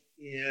think,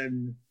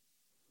 in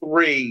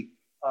three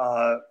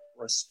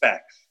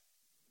respects.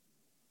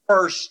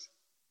 First,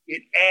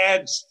 it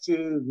adds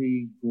to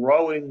the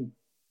growing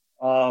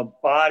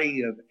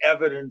body of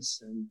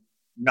evidence and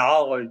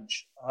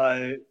knowledge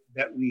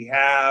that we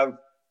have,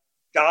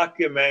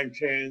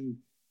 documenting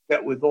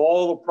that with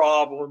all the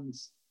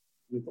problems,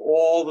 with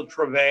all the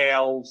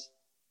travails,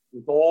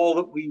 with all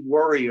that we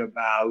worry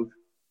about,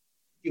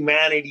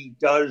 humanity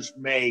does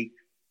make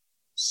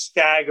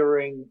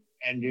staggering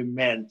and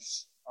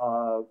immense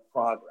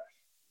progress.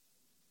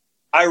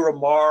 I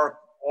remark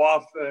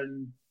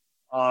often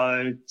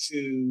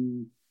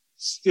to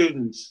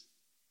students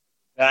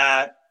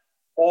that,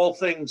 all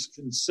things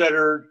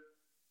considered,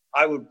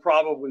 I would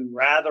probably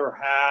rather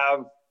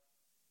have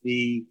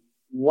the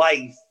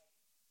life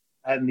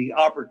and the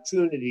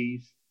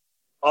opportunities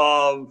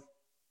of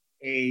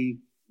a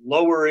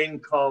lower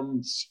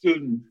income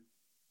student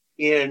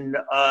in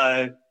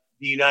the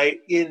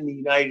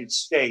United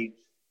States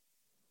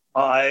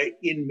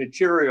in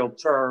material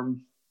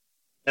terms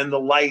than the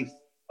life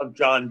of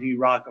John D.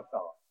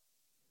 Rockefeller.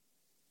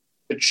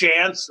 The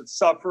chance of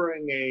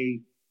suffering a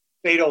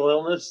fatal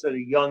illness at a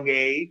young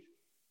age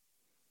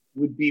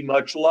would be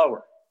much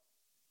lower.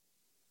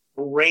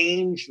 The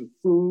range of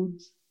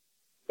foods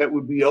that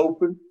would be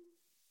open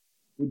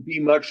would be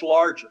much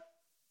larger.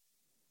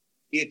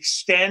 The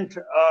extent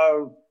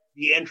of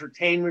the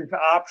entertainment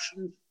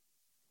options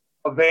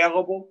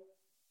available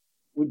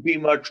would be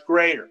much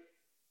greater.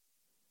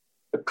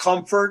 The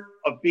comfort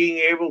of being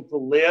able to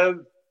live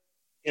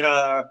in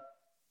a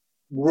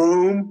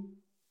room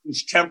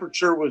whose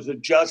temperature was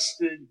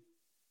adjusted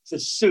to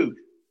suit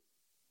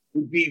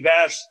would be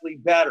vastly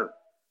better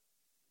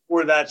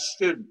for that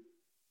student.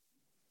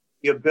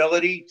 The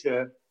ability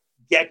to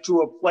get to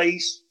a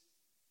place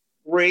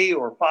 3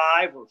 or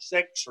 5 or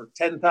 6 or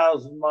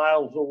 10,000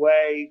 miles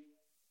away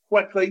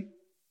quickly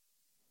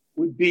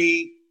would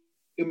be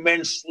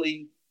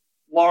immensely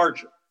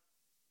larger.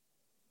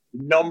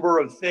 The number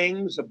of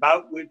things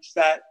about which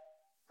that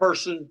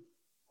person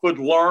could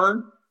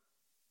learn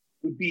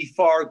would be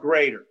far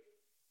greater.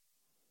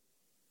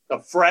 The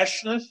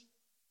freshness,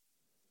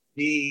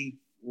 the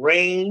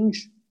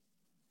range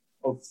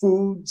of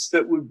foods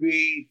that would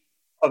be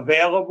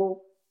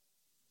available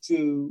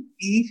to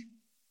eat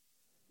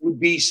would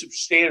be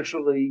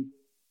substantially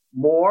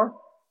more,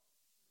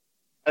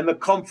 and the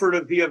comfort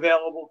of the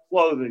available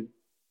clothing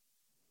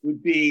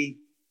would be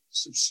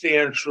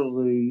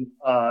substantially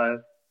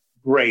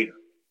greater.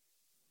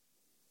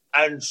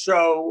 And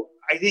so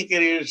I think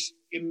it is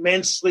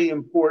immensely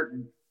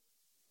important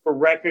to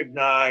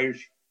recognize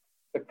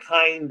the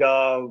kind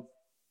of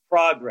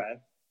progress.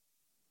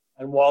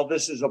 And while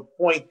this is a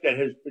point that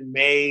has been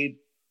made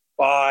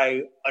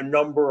by a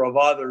number of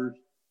others,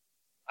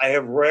 I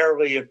have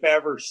rarely, if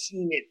ever,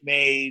 seen it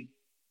made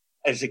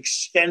as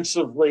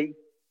extensively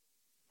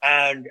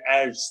and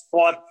as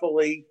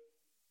thoughtfully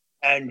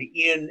and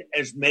in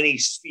as many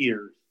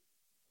spheres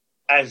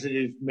as it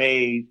is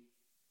made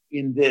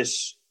in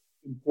this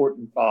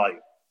important volume.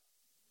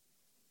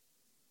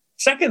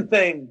 Second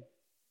thing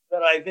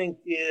that I think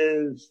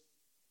is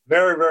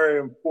very, very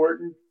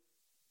important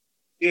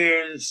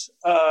is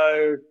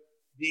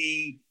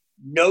the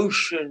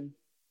notion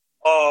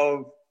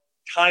of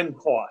time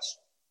cost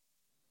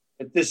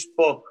that this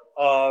book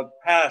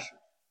passes.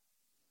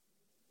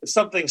 There's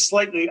something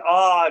slightly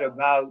odd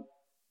about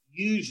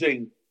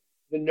using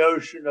the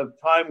notion of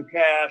time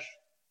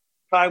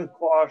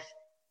cost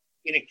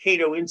in a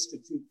Cato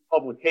Institute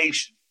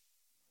publication,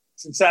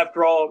 since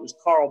after all, it was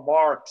Karl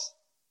Marx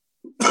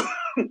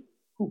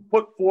who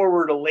put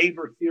forward a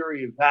labor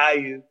theory of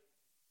value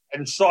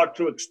and sought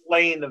to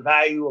explain the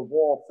value of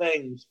all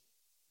things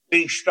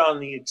based on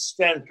the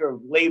extent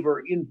of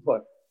labor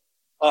input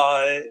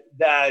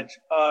that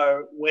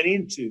went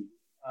into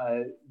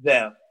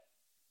them.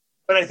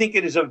 But I think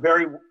it is a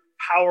very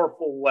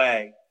powerful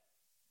way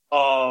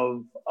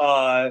of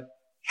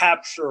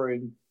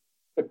capturing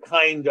the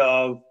kind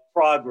of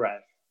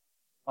progress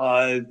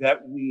that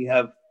we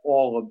have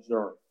all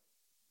observed.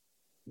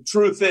 The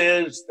truth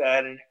is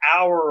that an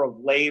hour of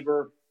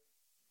labor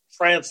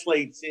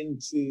translates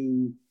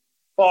into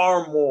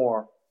far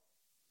more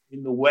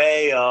in the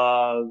way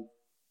of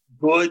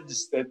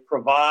goods that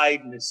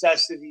provide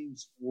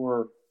necessities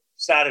for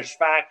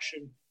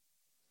satisfaction,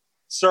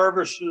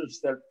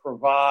 services that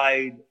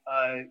provide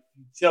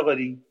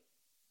utility,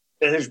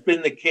 that has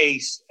been the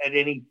case at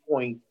any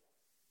point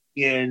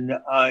in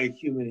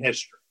human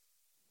history.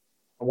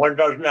 One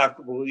doesn't have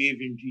to believe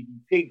in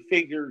GDP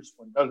figures.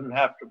 One doesn't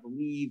have to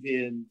believe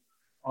in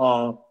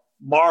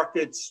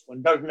markets.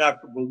 One doesn't have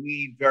to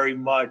believe very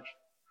much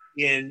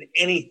in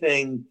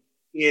anything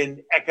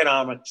in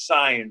economic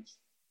science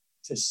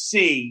to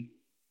see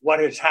what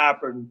has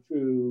happened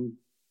to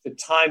the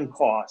time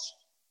cost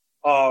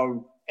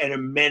of an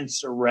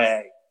immense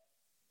array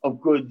of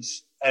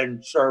goods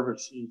and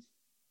services.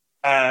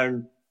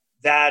 And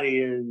that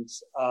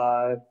is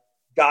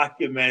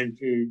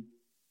documented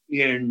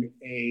in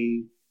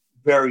a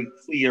very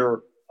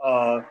clear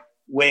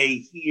way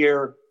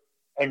here.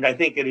 And I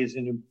think it is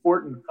an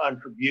important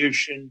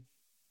contribution.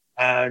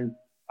 And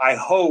I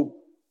hope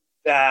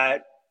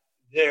that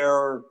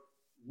there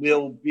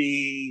will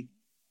be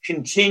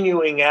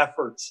continuing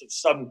efforts of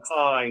some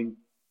kind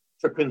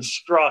to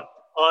construct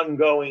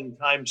ongoing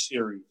time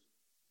series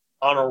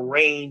on a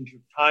range of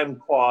time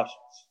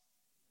costs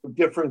of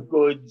different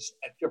goods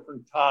at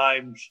different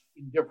times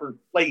in different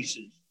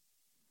places,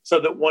 so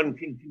that one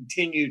can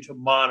continue to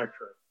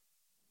monitor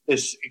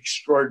this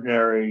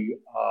extraordinary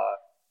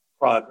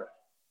progress.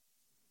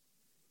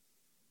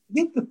 I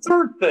think the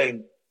third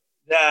thing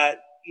that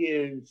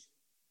is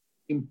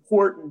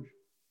important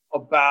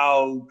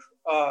about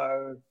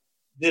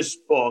this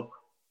book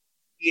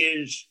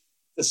is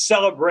the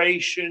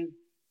celebration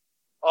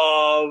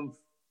of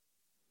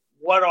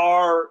what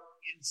are,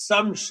 in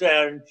some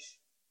sense,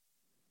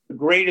 the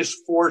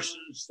greatest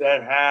forces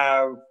that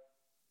have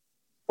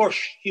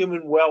pushed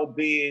human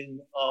well-being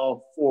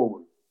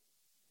forward.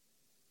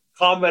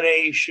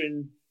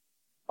 Combination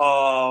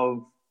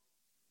of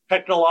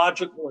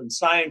technological and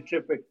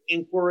scientific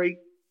inquiry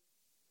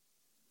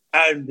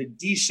and the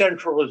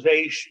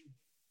decentralization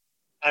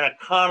and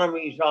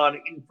economies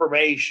on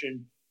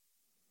information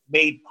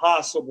made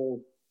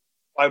possible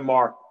by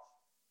markets.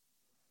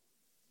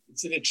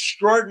 It's an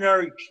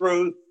extraordinary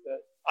truth that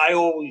I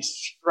always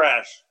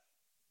stress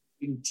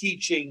in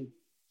teaching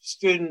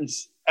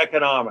students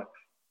economics.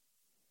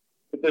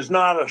 But there's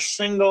not a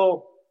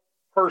single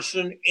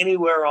person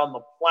anywhere on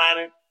the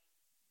planet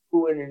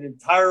who, in an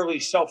entirely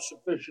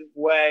self-sufficient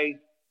way,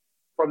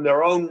 from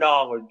their own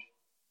knowledge,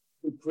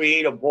 could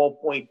create a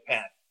ballpoint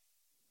pen.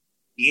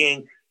 The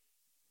ink,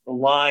 the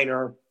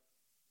liner,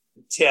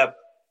 the tip,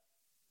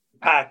 the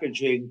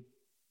packaging,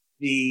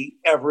 the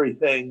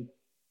everything,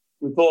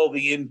 with all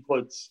the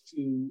inputs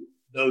to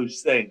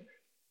those things.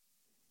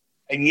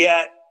 And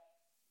yet,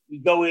 we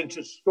go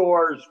into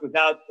stores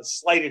without the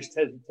slightest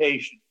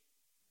hesitation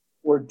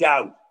or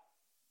doubt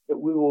that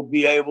we will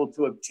be able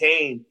to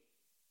obtain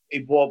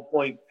a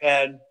ballpoint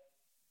pen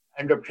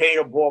and obtain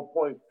a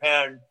ballpoint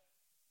pen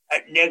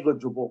at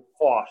negligible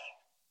cost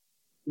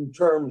in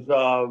terms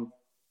of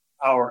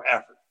our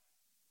effort.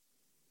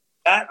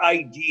 That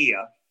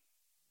idea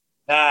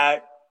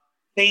that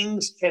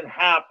things can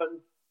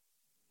happen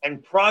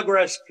and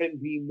progress can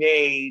be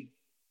made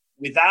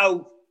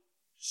without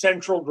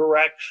central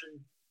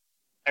direction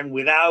and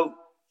without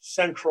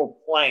central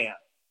plan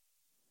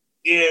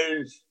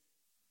is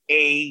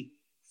a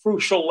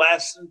crucial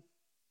lesson.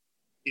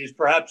 It is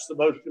perhaps the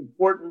most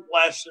important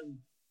lesson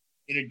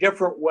in a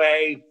different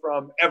way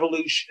from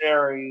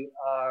evolutionary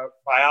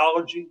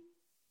biology.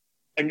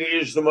 And it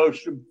is the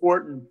most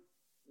important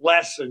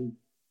lesson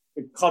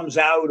that comes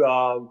out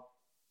of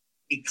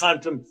a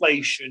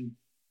contemplation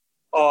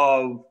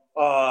of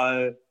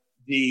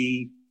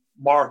the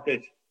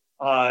market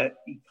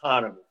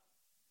economy.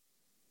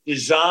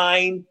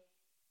 Design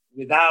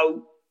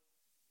without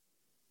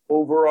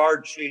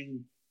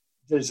overarching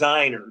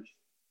designers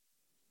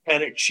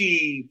can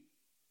achieve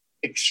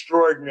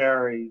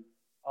extraordinary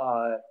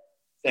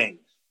things.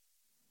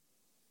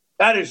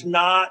 That is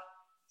not,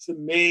 to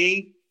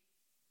me,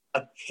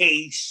 a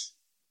case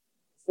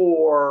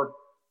for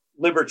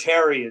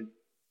libertarian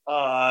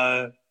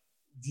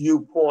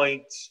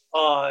viewpoints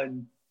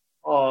on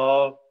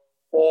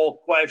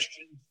all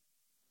questions,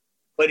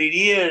 but it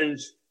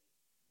is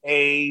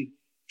a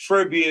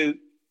tribute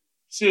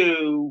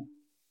to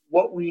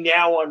what we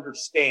now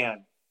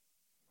understand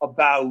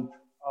about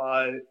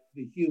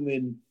the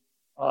human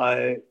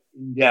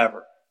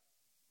endeavor.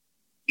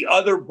 The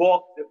other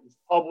book that was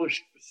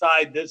published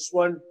beside this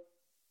one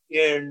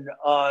in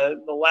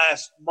the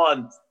last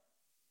month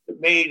that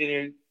made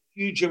a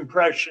huge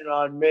impression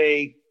on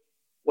me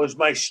was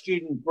my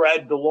student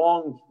Brad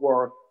DeLong's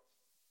work,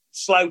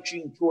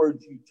 Slouching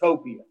Towards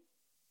Utopia,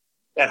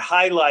 that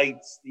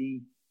highlights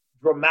the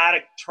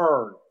dramatic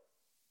turn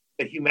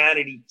that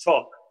humanity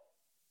took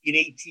in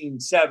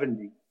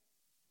 1870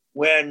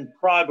 when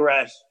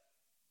progress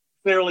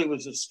clearly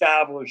was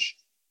established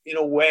in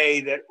a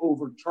way that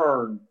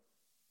overturned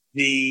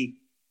the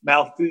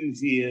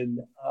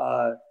Malthusian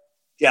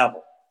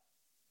devil.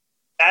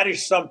 That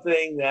is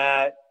something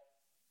that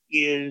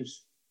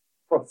is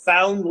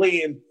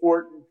profoundly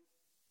important,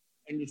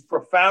 and is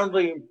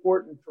profoundly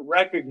important to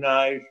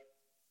recognize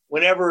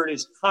whenever it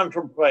is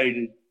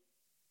contemplated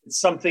that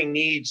something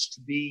needs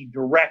to be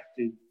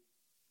directed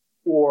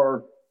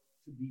or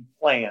to be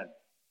planned.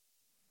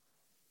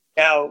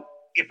 Now,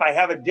 if I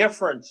have a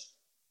difference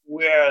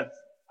with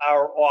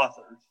our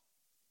authors,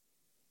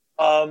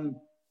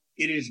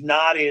 It is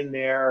not in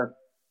their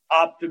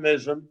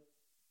optimism.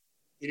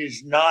 It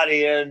is not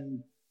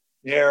in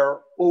their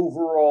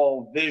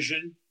overall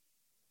vision.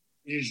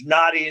 It is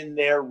not in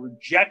their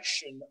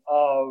rejection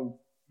of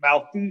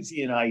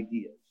Malthusian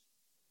ideas.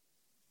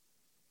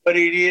 But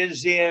it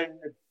is in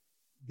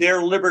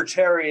their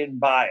libertarian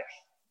bias.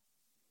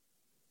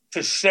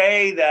 To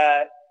say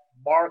that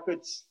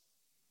markets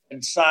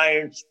and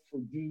science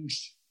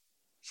produce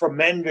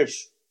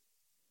tremendous,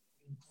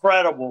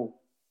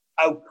 incredible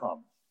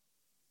outcomes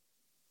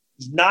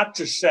is not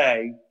to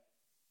say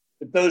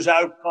that those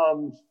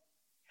outcomes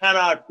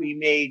cannot be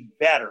made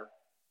better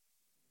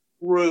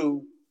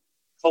through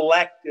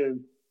collective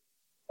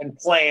and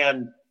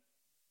planned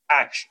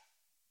action.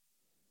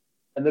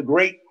 And the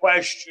great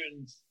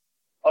questions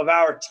of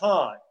our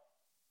time,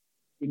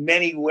 in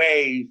many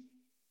ways,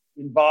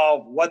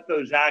 involve what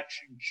those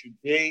actions should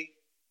be,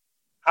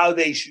 how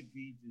they should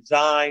be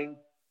designed,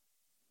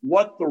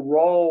 what the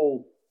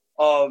role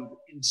of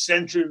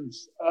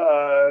incentives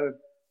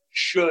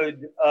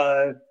should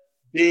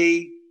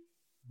be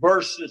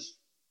versus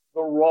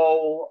the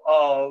role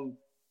of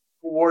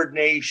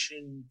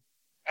coordination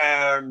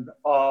and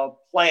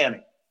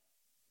planning.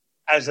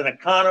 As an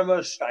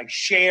economist, I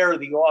share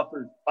the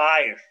author's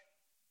bias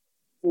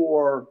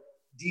for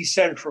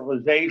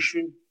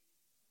decentralization,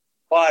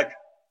 but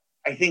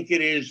I think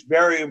it is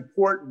very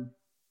important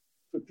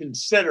to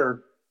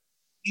consider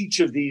each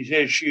of these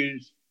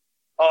issues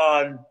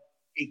on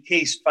a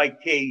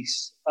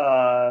case-by-case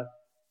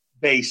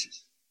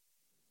basis.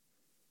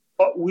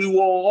 But we will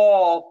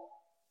all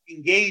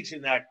engage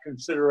in that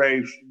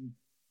consideration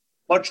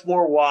much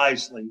more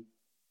wisely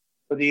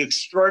for the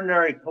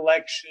extraordinary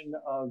collection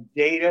of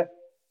data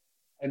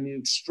and the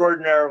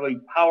extraordinarily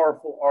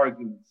powerful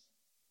arguments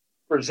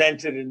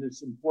presented in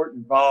this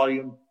important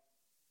volume.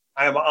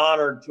 I am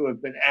honored to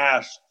have been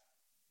asked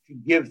to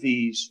give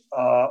these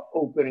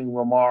opening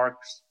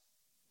remarks,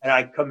 and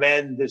I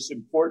commend this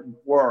important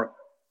work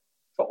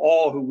to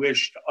all who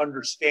wish to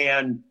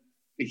understand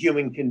the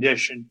human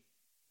condition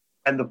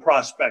and the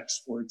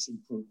prospects for its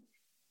improvement.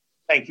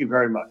 Thank you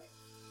very much.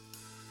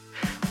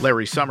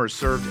 Larry Summers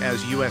served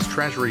as U.S.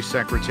 Treasury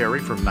Secretary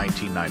from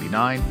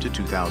 1999 to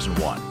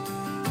 2001.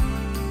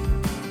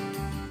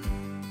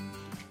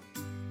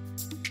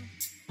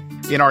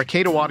 In our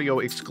Cato Audio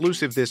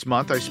exclusive this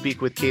month, I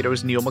speak with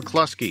Cato's Neil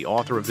McCluskey,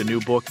 author of the new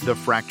book, The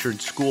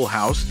Fractured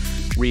Schoolhouse,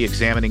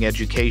 Re-examining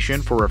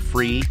Education for a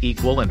Free,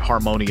 Equal, and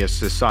Harmonious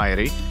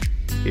Society.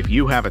 If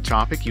you have a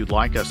topic you'd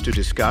like us to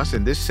discuss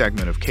in this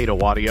segment of Cato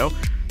Audio,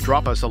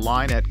 drop us a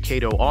line at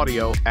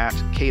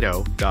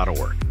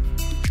catoaudio@cato.org.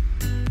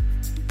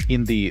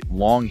 In the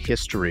long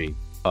history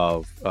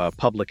of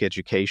public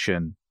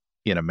education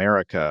in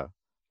America,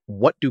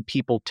 what do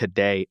people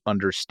today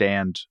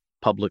understand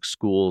public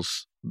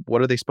schools?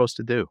 What are they supposed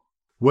to do?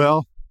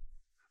 Well,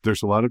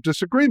 there's a lot of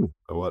disagreement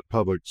on what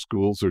public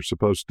schools are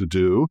supposed to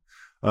do,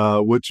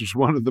 which is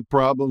one of the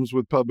problems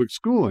with public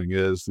schooling.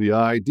 Is the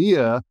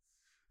idea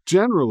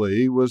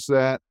generally was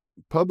that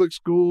public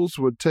schools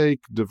would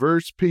take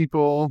diverse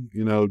people,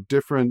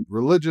 different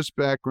religious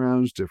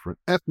backgrounds, different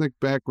ethnic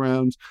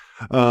backgrounds,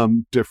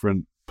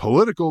 different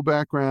political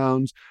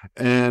backgrounds,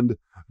 and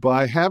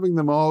by having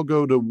them all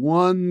go to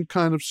one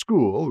kind of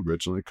school,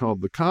 originally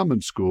called the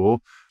common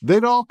school,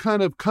 they'd all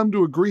kind of come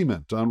to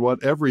agreement on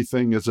what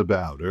everything is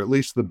about, or at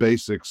least the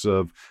basics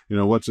of,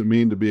 what's it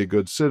mean to be a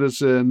good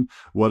citizen?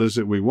 What is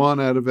it we want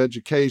out of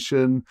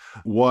education?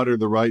 What are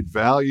the right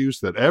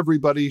values that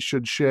everybody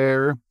should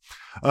share?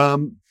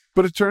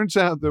 But it turns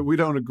out that we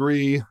don't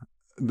agree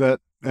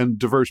and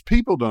diverse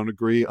people don't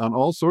agree on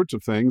all sorts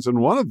of things. And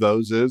one of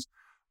those is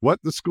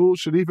what the school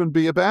should even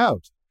be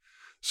about.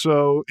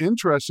 So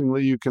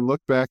interestingly, you can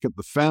look back at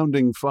the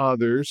founding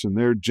fathers and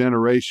their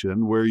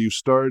generation where you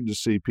started to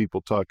see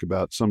people talk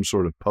about some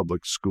sort of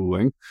public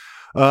schooling.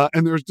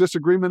 And there's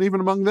disagreement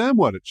even among them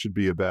what it should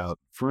be about.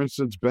 For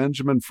instance,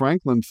 Benjamin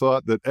Franklin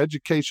thought that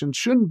education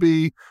shouldn't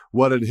be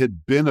what it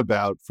had been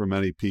about for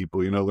many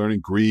people,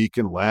 learning Greek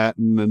and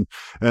Latin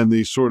and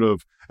these sort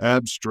of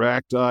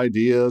abstract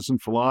ideas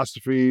and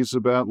philosophies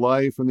about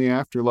life and the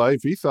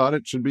afterlife. He thought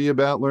it should be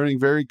about learning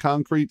very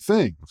concrete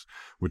things,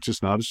 which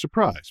is not a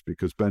surprise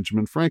because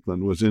Benjamin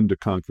Franklin was into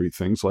concrete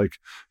things like,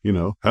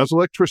 how's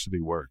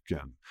electricity work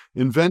and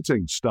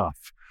inventing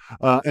stuff.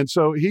 And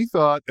so he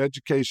thought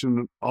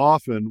education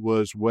often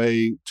was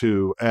way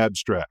too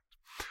abstract.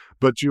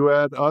 But you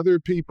had other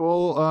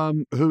people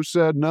who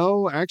said,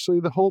 no,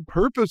 actually, the whole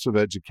purpose of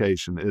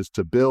education is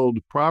to build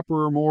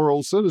proper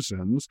moral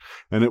citizens.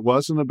 And it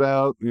wasn't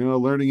about,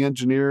 learning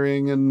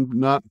engineering and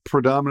not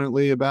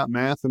predominantly about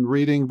math and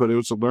reading, but it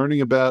was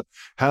learning about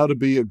how to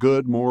be a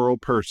good moral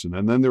person.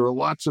 And then there were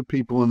lots of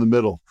people in the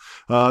middle.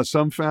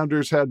 Some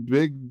founders had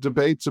big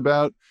debates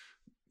about,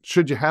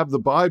 should you have the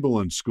Bible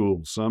in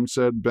school? Some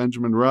said,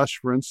 Benjamin Rush,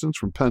 for instance,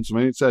 from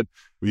Pennsylvania, said,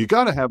 well, you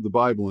got to have the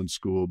Bible in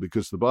school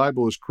because the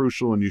Bible is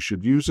crucial and you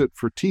should use it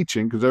for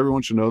teaching because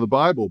everyone should know the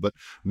Bible. But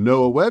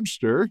Noah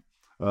Webster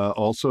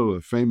also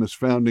a famous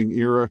founding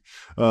era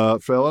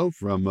fellow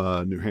from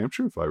New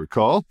Hampshire, if I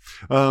recall.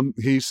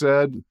 He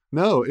said,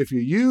 no, if you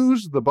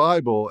use the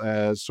Bible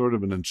as sort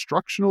of an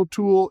instructional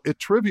tool, it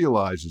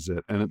trivializes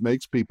it and it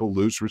makes people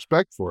lose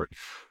respect for it.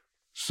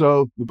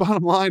 So the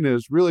bottom line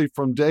is really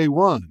from day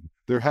one,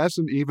 there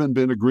hasn't even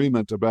been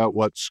agreement about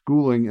what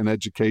schooling and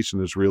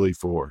education is really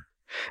for.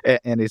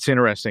 And it's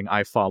interesting.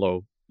 I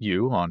follow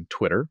you on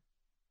Twitter,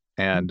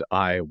 and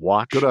I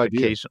watch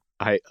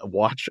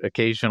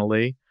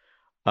occasionally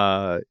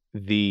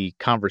the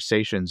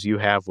conversations you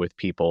have with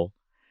people.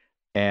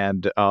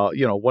 And,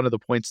 one of the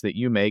points that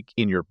you make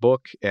in your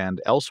book and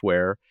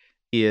elsewhere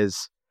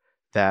is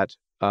that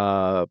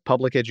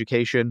public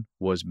education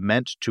was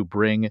meant to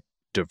bring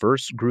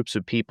diverse groups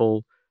of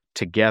people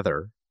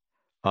together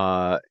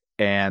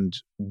and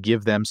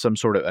give them some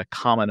sort of a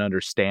common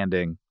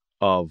understanding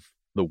of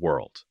the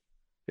world.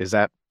 Is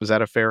that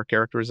a fair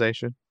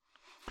characterization?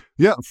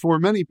 Yeah, for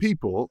many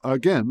people,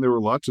 again, there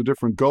were lots of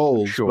different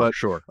goals.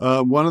 Sure.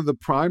 One of the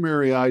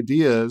primary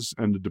ideas,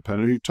 and it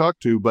depended who you talk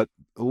to, but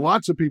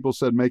lots of people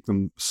said make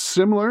them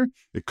similar.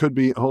 It could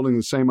be holding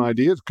the same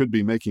ideas. It could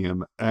be making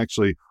them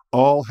actually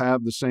all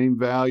have the same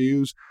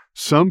values.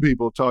 Some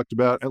people talked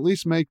about at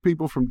least make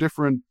people from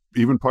different,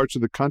 even parts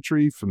of the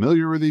country,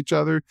 familiar with each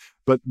other.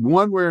 But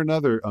one way or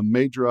another, a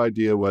major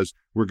idea was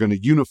we're going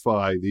to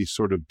unify these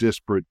sort of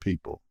disparate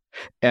people.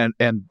 And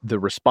the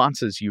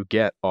responses you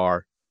get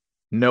are,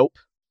 nope,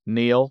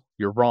 Neil,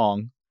 you're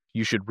wrong.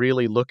 You should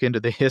really look into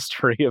the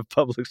history of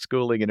public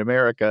schooling in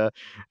America.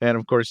 And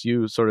of course,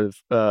 you sort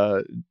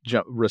of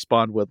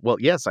respond with, well,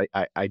 yes,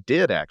 I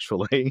did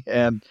actually.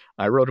 And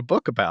I wrote a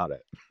book about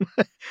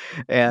it.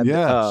 And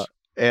yes.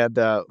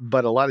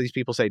 But a lot of these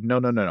people say, no,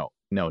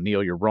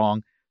 Neil, you're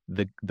wrong.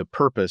 The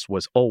purpose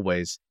was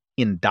always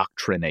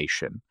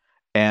indoctrination.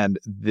 And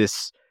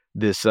this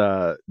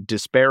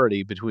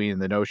disparity between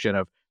the notion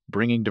of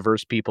bringing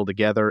diverse people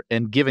together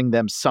and giving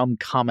them some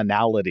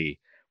commonality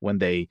when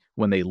they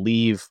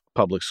leave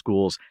public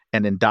schools,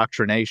 and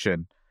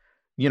indoctrination,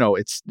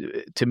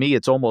 to me,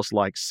 it's almost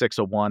like 6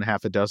 of one,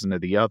 half a dozen of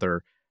the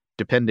other.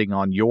 Depending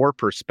on your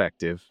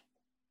perspective,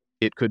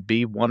 it could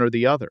be one or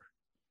the other.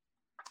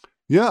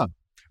 Yeah,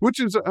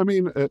 which is,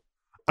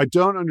 I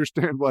don't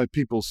understand why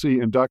people see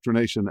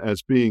indoctrination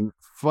as being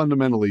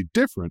fundamentally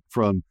different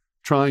from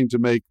trying to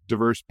make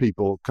diverse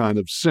people kind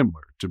of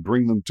similar, to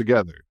bring them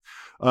together.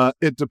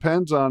 It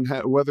depends on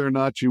whether or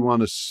not you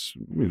want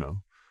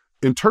to,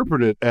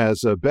 interpret it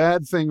as a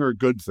bad thing or a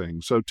good thing.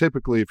 So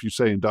typically, if you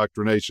say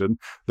indoctrination,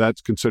 that's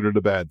considered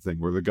a bad thing,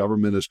 where the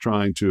government is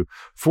trying to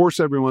force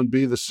everyone to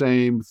be the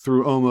same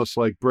through almost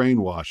like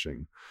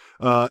brainwashing.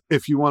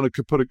 If you want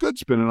to put a good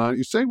spin on it,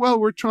 you say, well,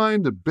 we're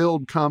trying to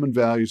build common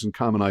values and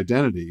common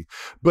identity.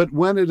 But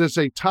when it is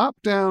a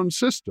top-down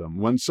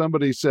system, when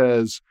somebody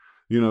says,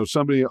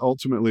 somebody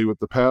ultimately with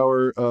the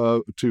power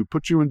to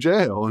put you in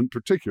jail, in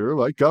particular,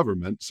 like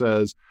government,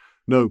 says,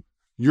 no,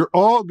 you're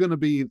all going to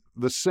be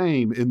the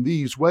same in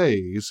these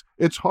ways,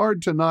 it's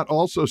hard to not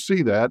also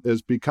see that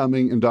as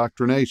becoming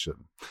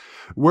indoctrination.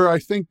 Where I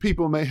think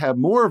people may have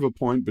more of a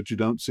point, but you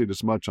don't see it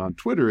as much on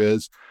Twitter,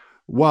 is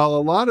while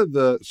a lot of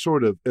the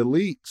sort of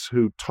elites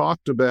who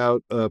talked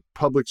about a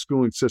public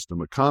schooling system,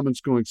 a common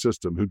schooling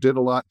system, who did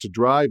a lot to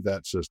drive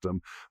that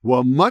system,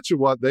 while much of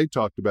what they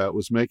talked about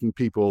was making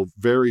people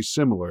very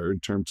similar in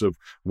terms of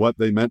what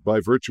they meant by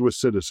virtuous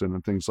citizen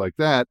and things like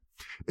that,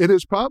 it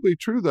is probably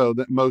true, though,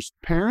 that most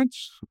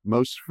parents,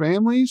 most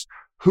families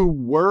who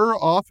were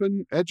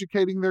often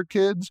educating their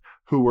kids,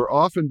 who were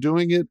often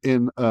doing it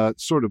in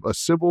sort of a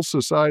civil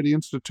society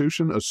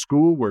institution, a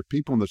school where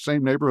people in the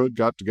same neighborhood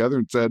got together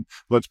and said,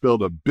 let's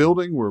build a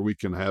building where we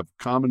can have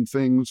common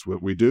things,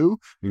 what we do,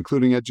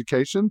 including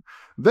education.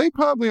 They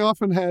probably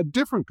often had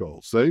different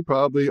goals. They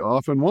probably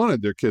often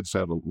wanted their kids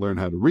to learn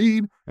how to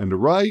read and to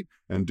write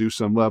and do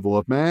some level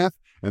of math.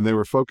 And they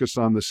were focused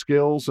on the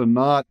skills and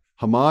not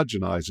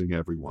homogenizing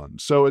everyone.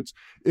 So it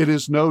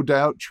is no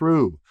doubt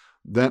true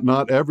that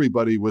not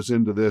everybody was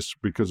into this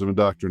because of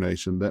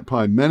indoctrination, that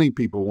probably many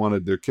people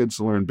wanted their kids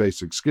to learn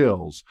basic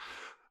skills.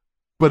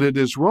 But it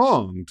is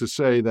wrong to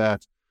say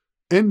that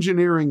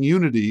engineering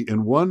unity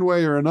in one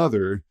way or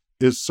another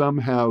is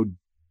somehow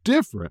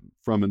different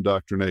from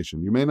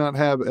indoctrination. You may not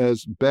have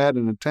as bad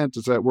an intent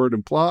as that word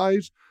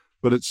implies,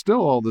 but it's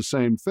still all the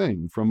same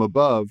thing from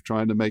above,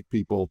 trying to make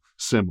people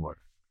similar.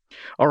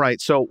 All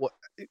right. So,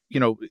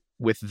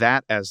 with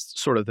that as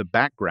sort of the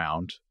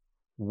background,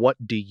 what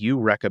do you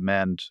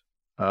recommend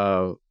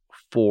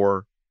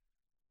for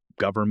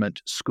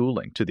government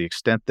schooling to the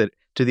extent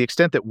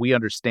that we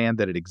understand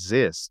that it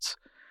exists?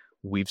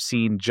 We've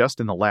seen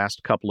just in the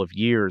last couple of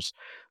years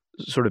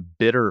sort of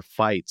bitter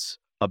fights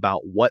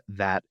about what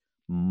that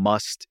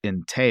must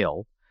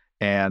entail.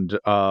 And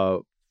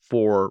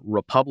for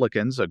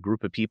Republicans, a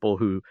group of people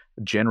who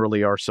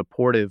generally are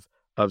supportive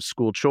of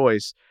school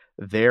choice,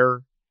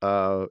 their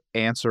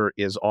answer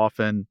is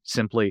often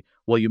simply,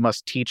 well, you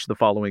must teach the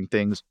following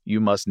things.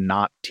 You must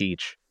not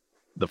teach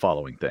the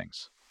following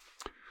things.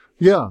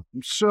 Yeah.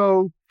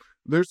 So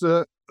there's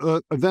a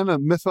then a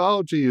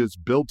mythology is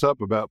built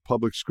up about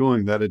public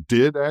schooling that it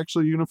did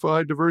actually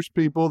unify diverse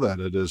people, that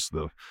it is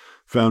the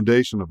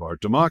foundation of our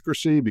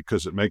democracy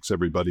because it makes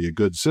everybody a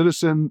good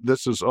citizen.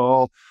 This is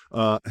all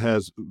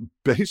has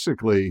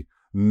basically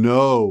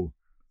no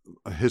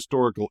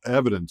historical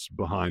evidence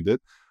behind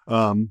it.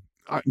 I'm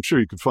sure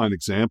you could find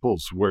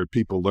examples where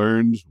people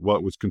learned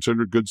what was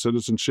considered good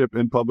citizenship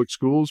in public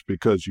schools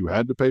because you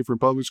had to pay for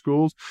public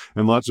schools,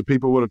 and lots of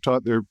people would have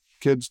taught their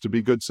kids to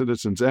be good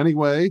citizens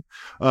anyway.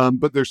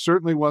 But there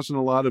certainly wasn't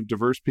a lot of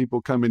diverse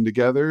people coming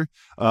together.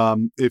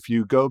 If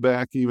you go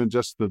back even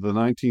just to the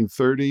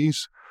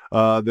 1930s,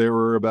 there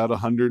were about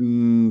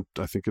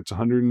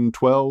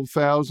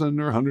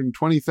 112,000 or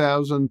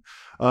 120,000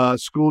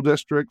 school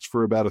districts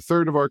for about a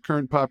third of our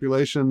current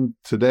population.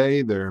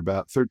 Today, there are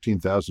about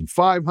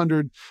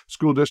 13,500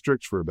 school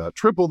districts for about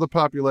triple the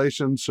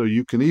population. So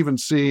you can even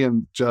see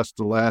in just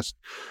the last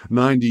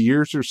 90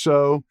 years or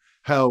so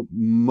how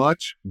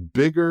much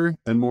bigger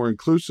and more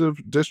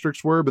inclusive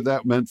districts were, but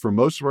that meant for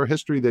most of our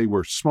history, they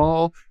were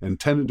small and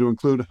tended to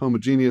include a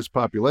homogeneous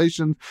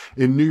population.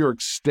 In New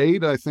York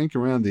State, I think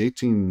around the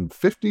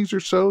 1850s or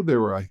so, there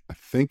were, I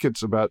think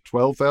it's about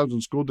 12,000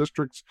 school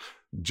districts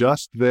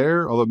just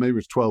there, although maybe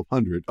it's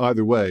 1,200.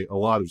 Either way, a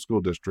lot of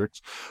school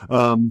districts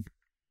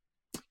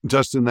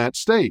just in that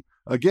state.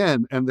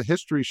 Again, and the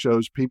history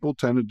shows people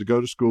tended to go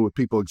to school with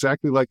people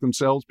exactly like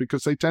themselves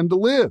because they tend to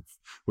live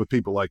with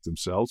people like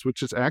themselves,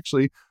 which is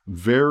actually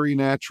very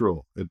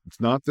natural. It's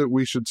not that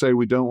we should say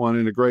we don't want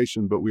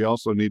integration, but we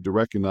also need to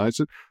recognize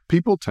that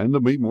people tend to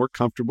be more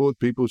comfortable with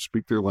people who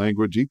speak their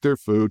language, eat their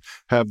food,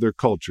 have their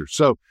culture.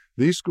 So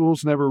these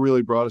schools never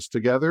really brought us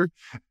together.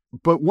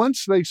 But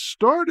once they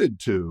started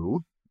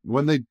to,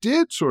 when they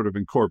did sort of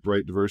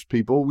incorporate diverse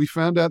people, we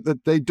found out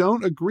that they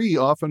don't agree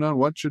often on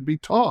what should be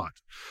taught.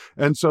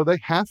 And so they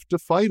have to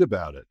fight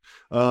about it.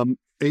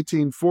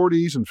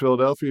 1840s in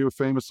Philadelphia,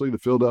 famously the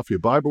Philadelphia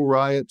Bible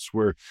riots,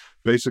 were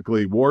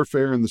basically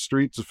warfare in the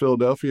streets of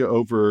Philadelphia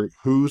over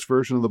whose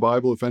version of the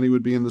Bible, if any,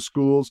 would be in the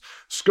schools.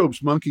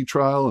 Scopes monkey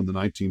trial in the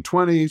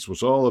 1920s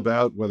was all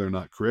about whether or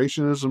not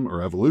creationism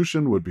or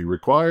evolution would be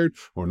required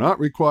or not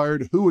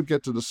required, who would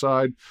get to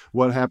decide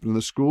what happened in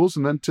the schools.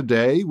 And then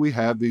today we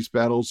have these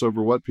battles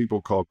over what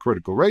people call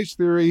critical race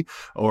theory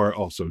or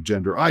also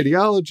gender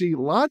ideology,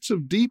 lots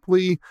of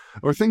deeply,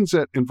 or things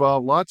that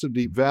involve lots of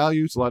deep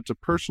values, lots of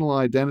personal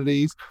identities.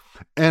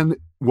 And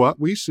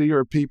what we see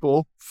are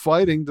people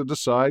fighting to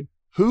decide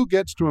who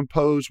gets to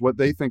impose what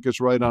they think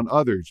is right on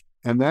others.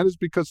 And that is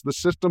because the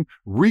system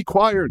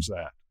requires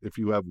that. If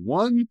you have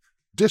one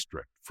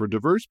district for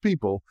diverse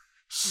people,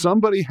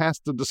 somebody has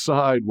to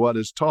decide what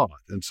is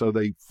taught. And so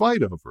they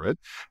fight over it.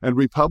 And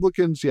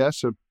Republicans,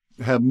 yes,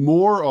 have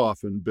more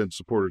often been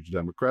supporters of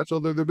Democrats,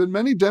 although there have been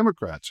many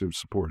Democrats who've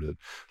supported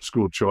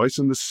school choice.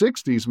 In the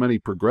 60s, many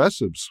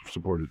progressives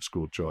supported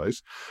school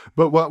choice.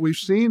 But what we've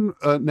seen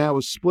now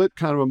is split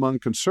kind of among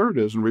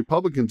conservatives and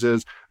Republicans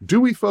is,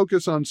 do we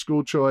focus on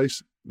school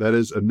choice, that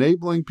is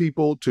enabling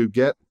people to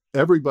get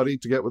everybody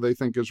to get what they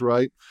think is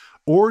right?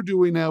 Or do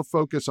we now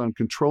focus on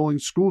controlling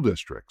school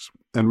districts?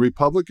 And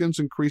Republicans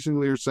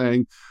increasingly are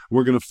saying,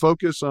 we're going to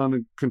focus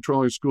on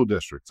controlling school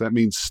districts. That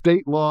means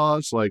state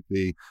laws like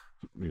the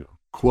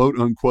quote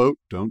unquote,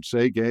 don't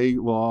say gay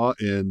law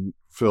in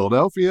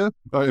Florida.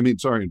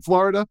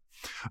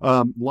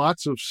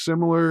 Lots of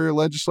similar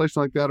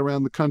legislation like that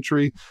around the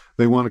country.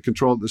 They want to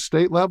control at the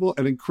state level.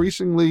 And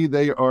increasingly,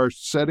 they are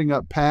setting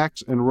up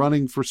PACs and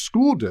running for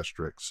school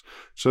districts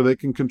so they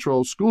can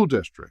control school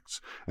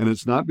districts. And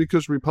it's not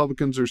because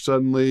Republicans are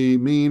suddenly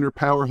mean or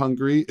power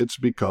hungry. It's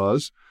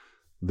because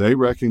they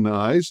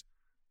recognize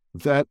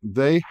that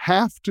they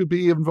have to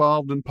be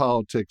involved in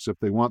politics if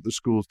they want the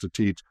schools to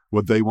teach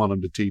what they want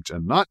them to teach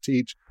and not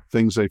teach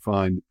things they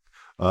find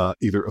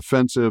either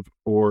offensive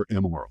or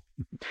immoral.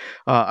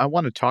 I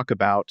want to talk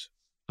about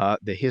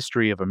the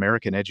history of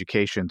American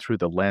education through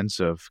the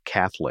lens of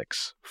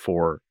Catholics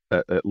for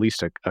at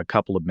least a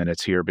couple of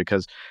minutes here,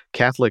 because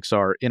Catholics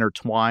are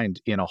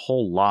intertwined in a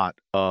whole lot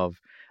of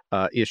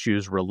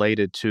issues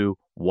related to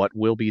what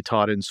will be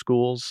taught in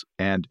schools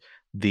and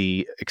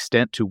the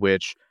extent to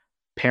which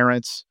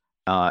parents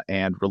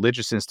and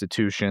religious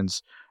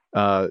institutions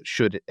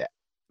should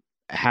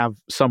have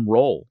some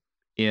role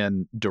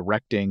in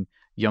directing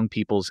young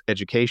people's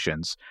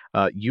educations.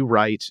 You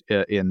write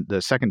in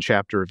the second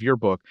chapter of your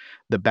book,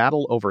 the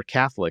battle over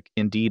Catholic,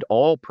 indeed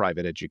all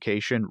private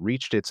education,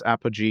 reached its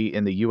apogee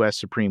in the U.S.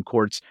 Supreme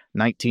Court's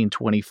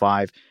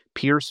 1925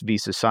 Pierce v.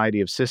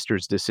 Society of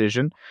Sisters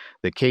decision.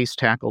 The case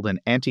tackled an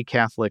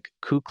anti-Catholic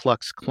Ku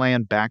Klux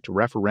Klan-backed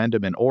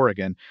referendum in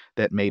Oregon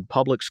that made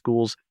public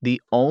schools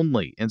the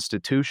only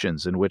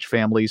institutions in which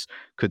families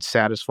could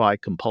satisfy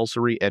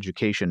compulsory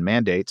education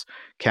mandates.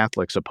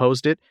 Catholics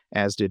opposed it,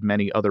 as did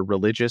many other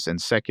religious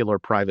and secular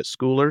private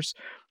schoolers.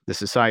 The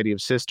Society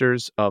of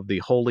Sisters of the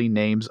Holy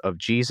Names of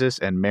Jesus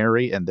and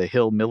Mary and the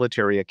Hill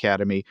Military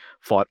Academy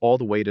fought all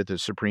the way to the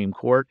Supreme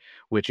Court,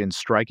 which in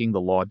striking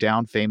the law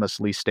down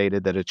famously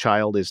stated that a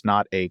child is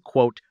not a,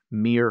 quote,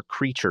 mere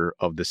creature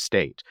of the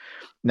state.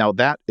 Now,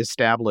 that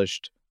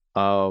established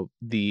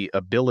the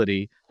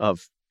ability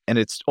of, and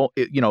it's,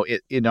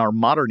 in our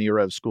modern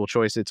era of school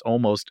choice, it's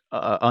almost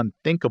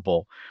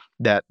unthinkable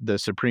that the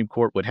Supreme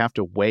Court would have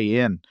to weigh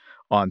in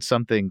on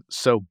something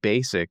so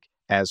basic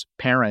as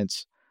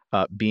parents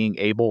being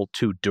able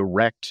to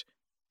direct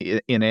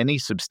in any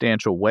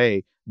substantial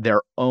way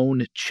their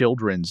own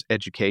children's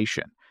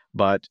education.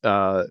 But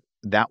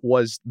that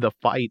was the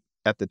fight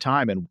at the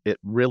time, and it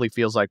really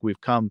feels like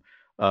we've come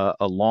a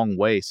long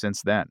way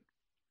since then.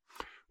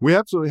 We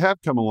absolutely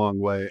have come a long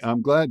way.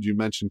 I'm glad you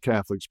mentioned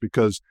Catholics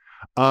because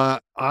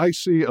I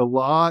see a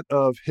lot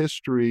of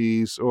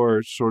histories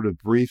or sort of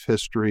brief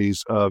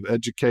histories of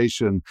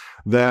education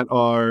that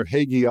are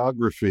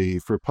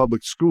hagiography for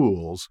public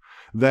schools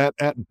that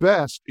at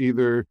best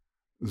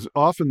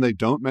often they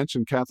don't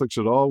mention Catholics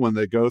at all when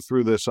they go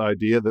through this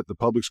idea that the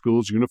public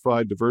schools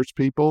unify diverse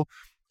people.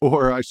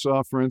 Or I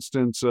saw, for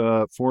instance,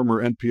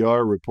 former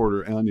NPR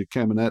reporter Anya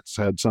Kamenetz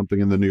had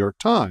something in the New York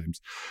Times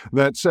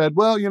that said,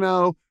 well,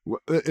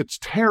 it's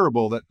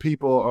terrible that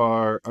people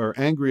are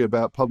angry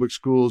about public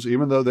schools,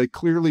 even though they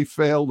clearly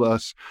failed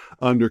us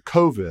under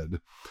COVID.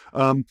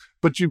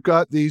 But you've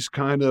got these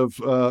kind of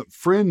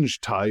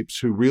fringe types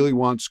who really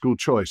want school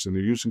choice, and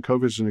they're using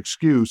COVID as an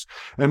excuse.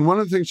 And one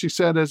of the things she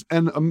said is,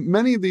 and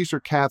many of these are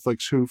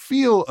Catholics who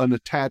feel an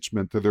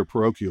attachment to their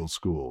parochial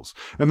schools.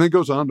 And then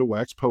goes on to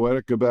wax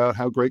poetic about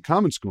how great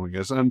common schooling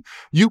is. And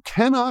you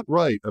cannot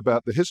write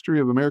about the history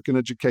of American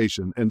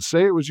education and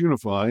say it was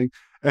unifying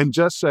and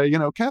just say,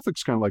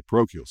 Catholics kind of like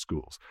parochial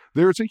schools.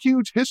 There's a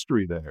huge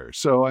history there.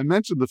 So I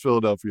mentioned the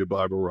Philadelphia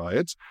Bible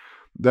riots.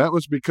 That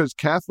was because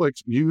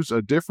Catholics use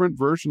a different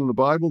version of the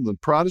Bible than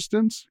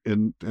Protestants,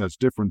 and has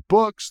different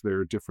books. There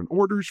are different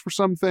orders for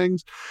some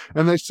things.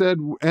 And they said,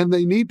 and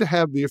they need to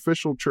have the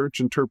official church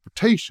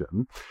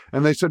interpretation.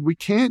 And they said, we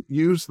can't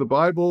use the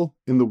Bible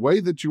in the way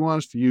that you want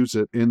us to use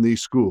it in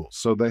these schools.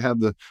 So they have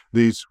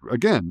these,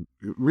 again,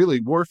 really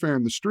warfare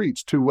in the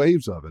streets, two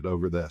waves of it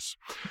over this.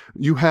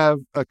 You have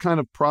a kind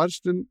of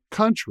Protestant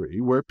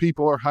country where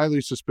people are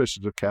highly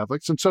suspicious of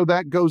Catholics. And so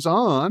that goes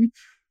on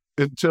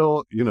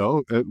until,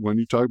 when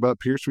you talk about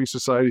Pierce v.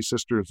 Society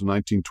Sisters in the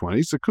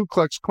 1920s, the Ku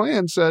Klux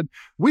Klan said,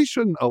 we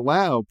shouldn't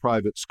allow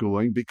private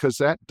schooling because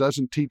that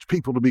doesn't teach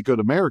people to be good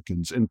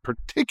Americans. In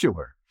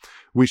particular,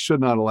 we should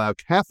not allow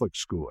Catholic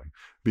schooling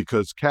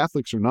because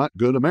Catholics are not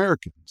good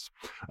Americans.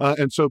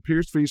 And so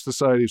Pierce v.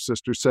 Society of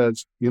Sisters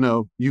says,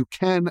 you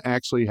can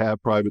actually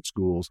have private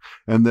schools,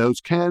 and those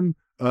can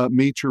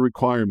meet your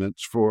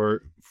requirements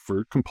for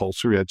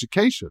compulsory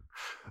education.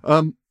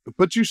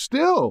 But you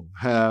still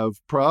have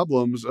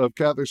problems of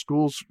Catholic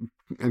schools,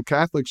 and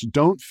Catholics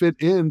don't fit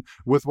in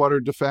with what are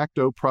de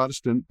facto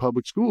Protestant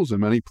public schools in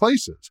many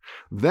places.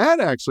 That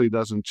actually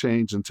doesn't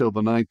change until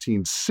the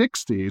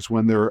 1960s,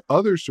 when there are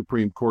other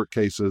Supreme Court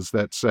cases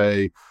that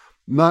say,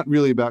 not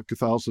really about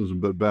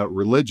Catholicism, but about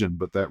religion,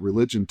 but that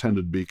religion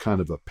tended to be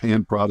kind of a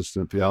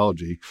pan-Protestant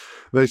theology.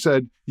 They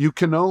said, you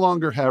can no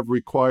longer have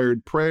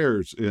required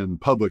prayers in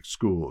public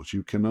schools.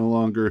 You can no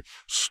longer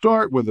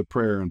start with a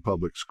prayer in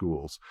public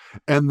schools.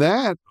 And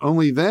that,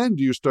 only then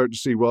do you start to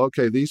see, well,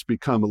 okay, these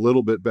become a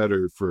little bit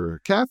better for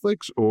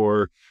Catholics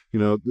or,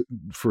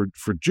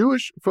 for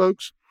Jewish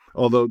folks,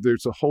 although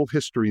there's a whole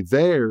history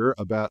there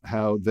about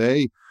how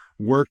they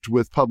worked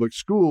with public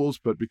schools,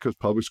 but because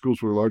public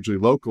schools were largely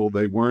local,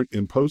 they weren't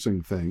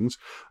imposing things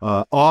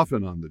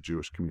often on the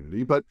Jewish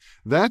community. But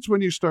that's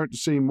when you start to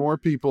see more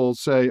people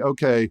say,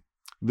 okay,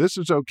 this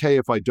is okay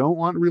if I don't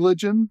want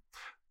religion.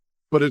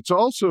 But it's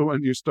also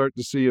when you start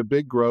to see a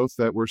big growth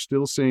that we're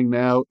still seeing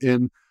now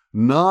in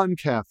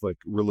non-Catholic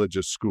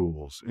religious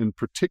schools, in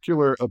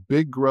particular, a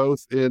big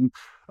growth in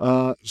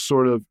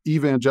sort of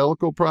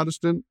evangelical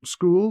Protestant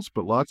schools,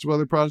 but lots of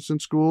other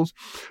Protestant schools.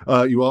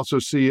 You also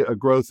see a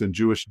growth in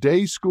Jewish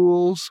day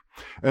schools.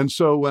 And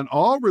so when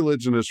all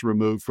religion is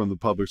removed from the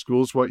public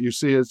schools, what you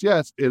see is,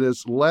 yes, it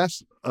is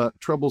less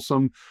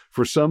troublesome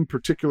for some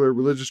particular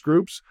religious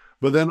groups,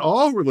 but then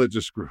all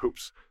religious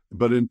groups,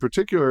 but in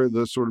particular,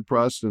 the sort of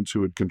Protestants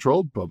who had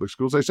controlled public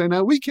schools, they say,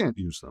 now we can't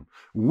use them.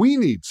 We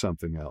need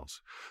something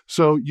else.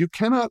 So you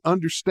cannot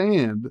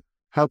understand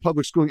how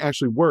public schooling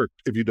actually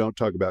worked if you don't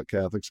talk about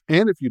Catholics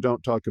and if you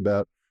don't talk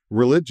about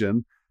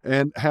religion,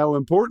 and how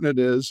important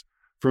it is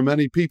for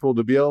many people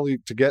to be able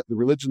to get the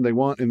religion they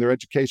want in their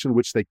education,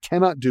 which they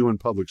cannot do in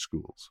public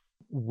schools.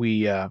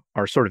 We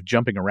are sort of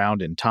jumping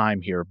around in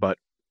time here, but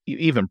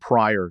even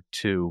prior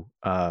to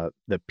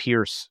the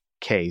Pierce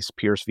case,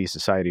 Pierce v.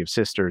 Society of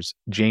Sisters,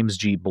 James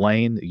G.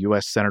 Blaine, the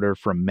U.S. Senator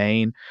from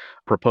Maine,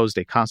 proposed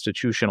a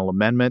constitutional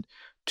amendment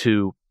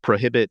to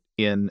prohibit,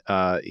 in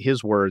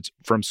his words,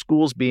 from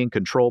schools being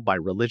controlled by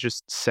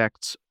religious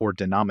sects or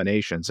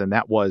denominations. And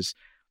that was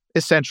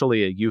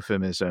essentially a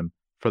euphemism,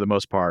 for the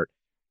most part,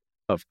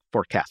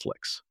 for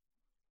Catholics.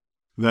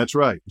 That's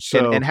right.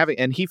 So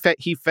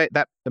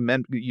that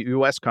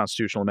U.S.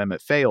 constitutional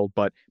amendment failed,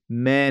 but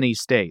many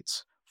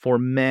states for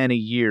many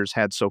years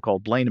had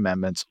so-called Blaine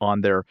amendments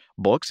on their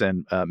books,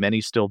 and many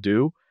still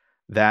do,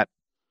 that,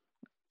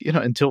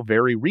 until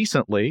very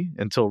recently,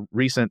 until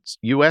recent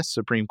U.S.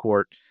 Supreme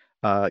Court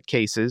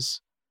cases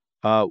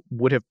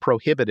would have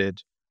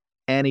prohibited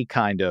any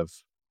kind of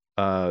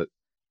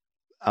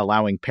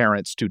allowing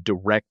parents to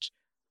direct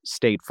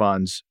state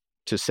funds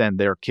to send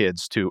their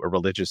kids to a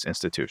religious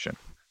institution.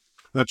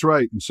 That's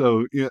right. And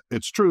so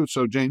it's true.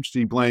 So James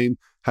T. Blaine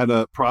had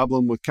a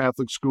problem with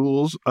Catholic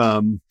schools.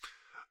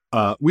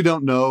 We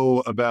don't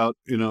know about,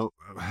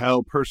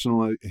 how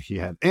personally he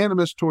had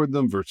animus toward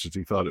them versus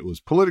he thought it was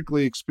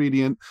politically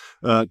expedient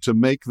to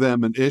make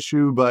them an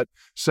issue. But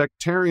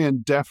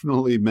sectarian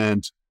definitely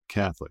meant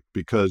Catholic,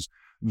 because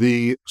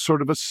the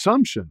sort of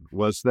assumption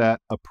was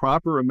that a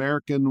proper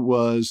American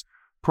was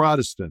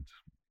Protestant.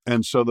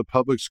 And so the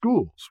public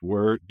schools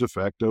were de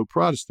facto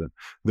Protestant.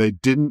 They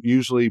didn't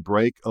usually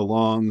break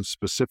along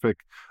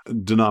specific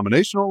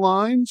denominational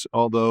lines,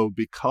 although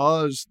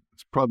because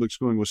public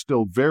schooling was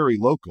still very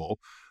local,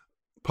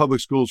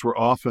 public schools were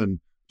often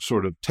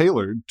sort of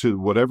tailored to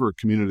whatever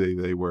community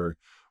they were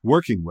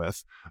working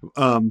with.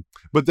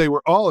 But they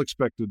were all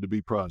expected to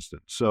be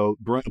Protestant. So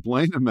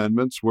Blaine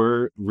amendments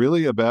were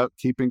really about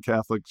keeping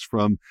Catholics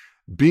from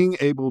being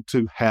able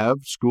to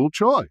have school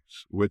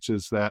choice, which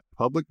is that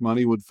public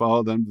money would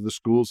follow them to the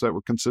schools that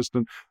were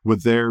consistent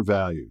with their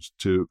values,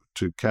 to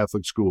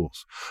Catholic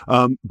schools.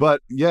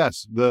 But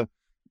yes,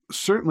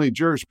 certainly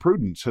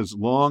jurisprudence has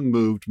long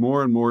moved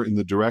more and more in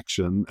the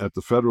direction at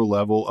the federal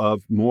level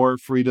of more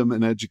freedom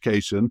in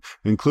education,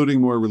 including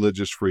more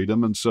religious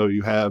freedom. And so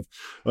you have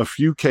a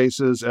few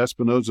cases,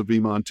 Espinoza v.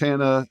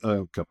 Montana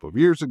a couple of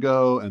years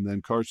ago, and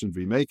then Carson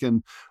v.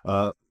 Macon,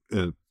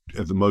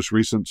 at the most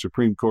recent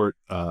Supreme Court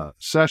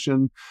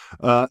session,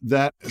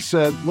 that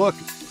said, look,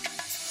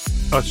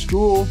 a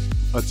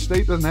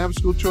state doesn't have a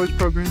school choice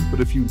program,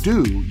 but if you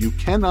do, you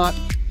cannot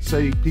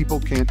say people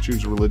can't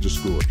choose a religious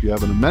school. If you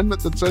have an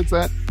amendment that says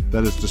that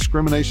is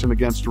discrimination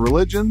against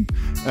religion,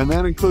 and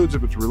that includes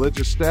if it's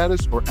religious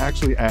status or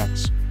actually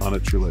acts on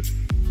its religion.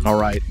 All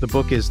right. The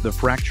book is The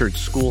Fractured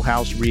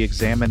Schoolhouse: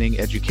 Reexamining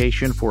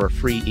Education for a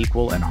Free,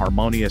 Equal, and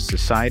Harmonious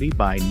Society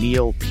by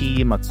Neil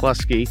P.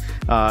 McCluskey.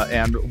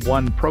 And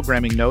one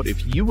programming note,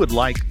 if you would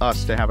like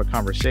us to have a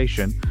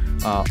conversation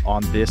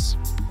on this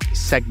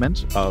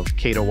segment of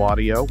Cato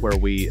Audio, where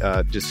we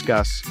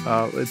discuss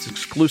its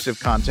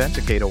exclusive content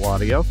to Cato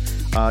Audio,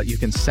 you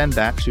can send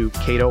that to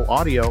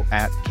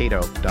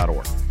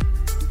catoaudio@cato.org.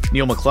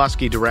 Neil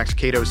McCluskey directs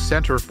Cato's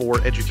Center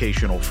for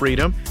Educational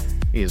Freedom.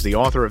 He is the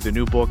author of the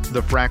new book,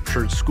 The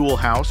Fractured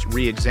Schoolhouse: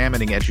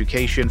 Reexamining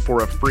Education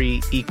for a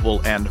Free,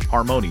 Equal, and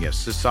Harmonious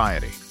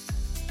Society.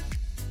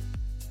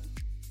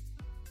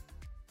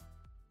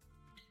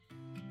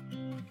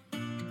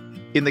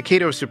 In the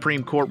Cato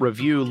Supreme Court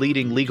Review,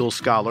 leading legal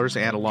scholars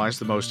analyze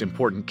the most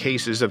important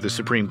cases of the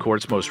Supreme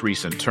Court's most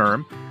recent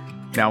term.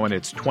 Now in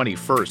its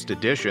 21st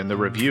edition, the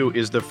Review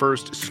is the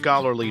first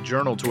scholarly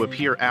journal to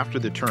appear after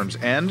the term's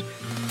end,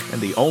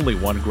 and the only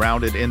one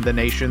grounded in the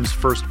nation's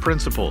first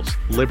principles,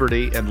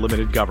 liberty and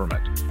limited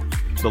government.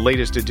 The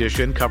latest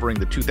edition, covering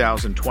the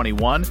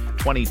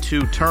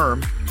 2021-22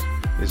 term,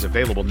 is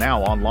available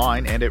now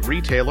online and at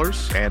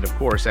retailers, and of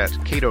course at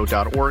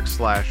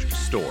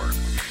cato.org/store.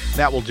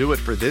 That will do it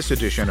for this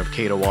edition of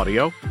Cato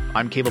Audio.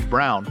 I'm Caleb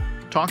Brown.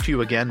 Talk to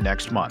you again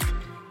next month.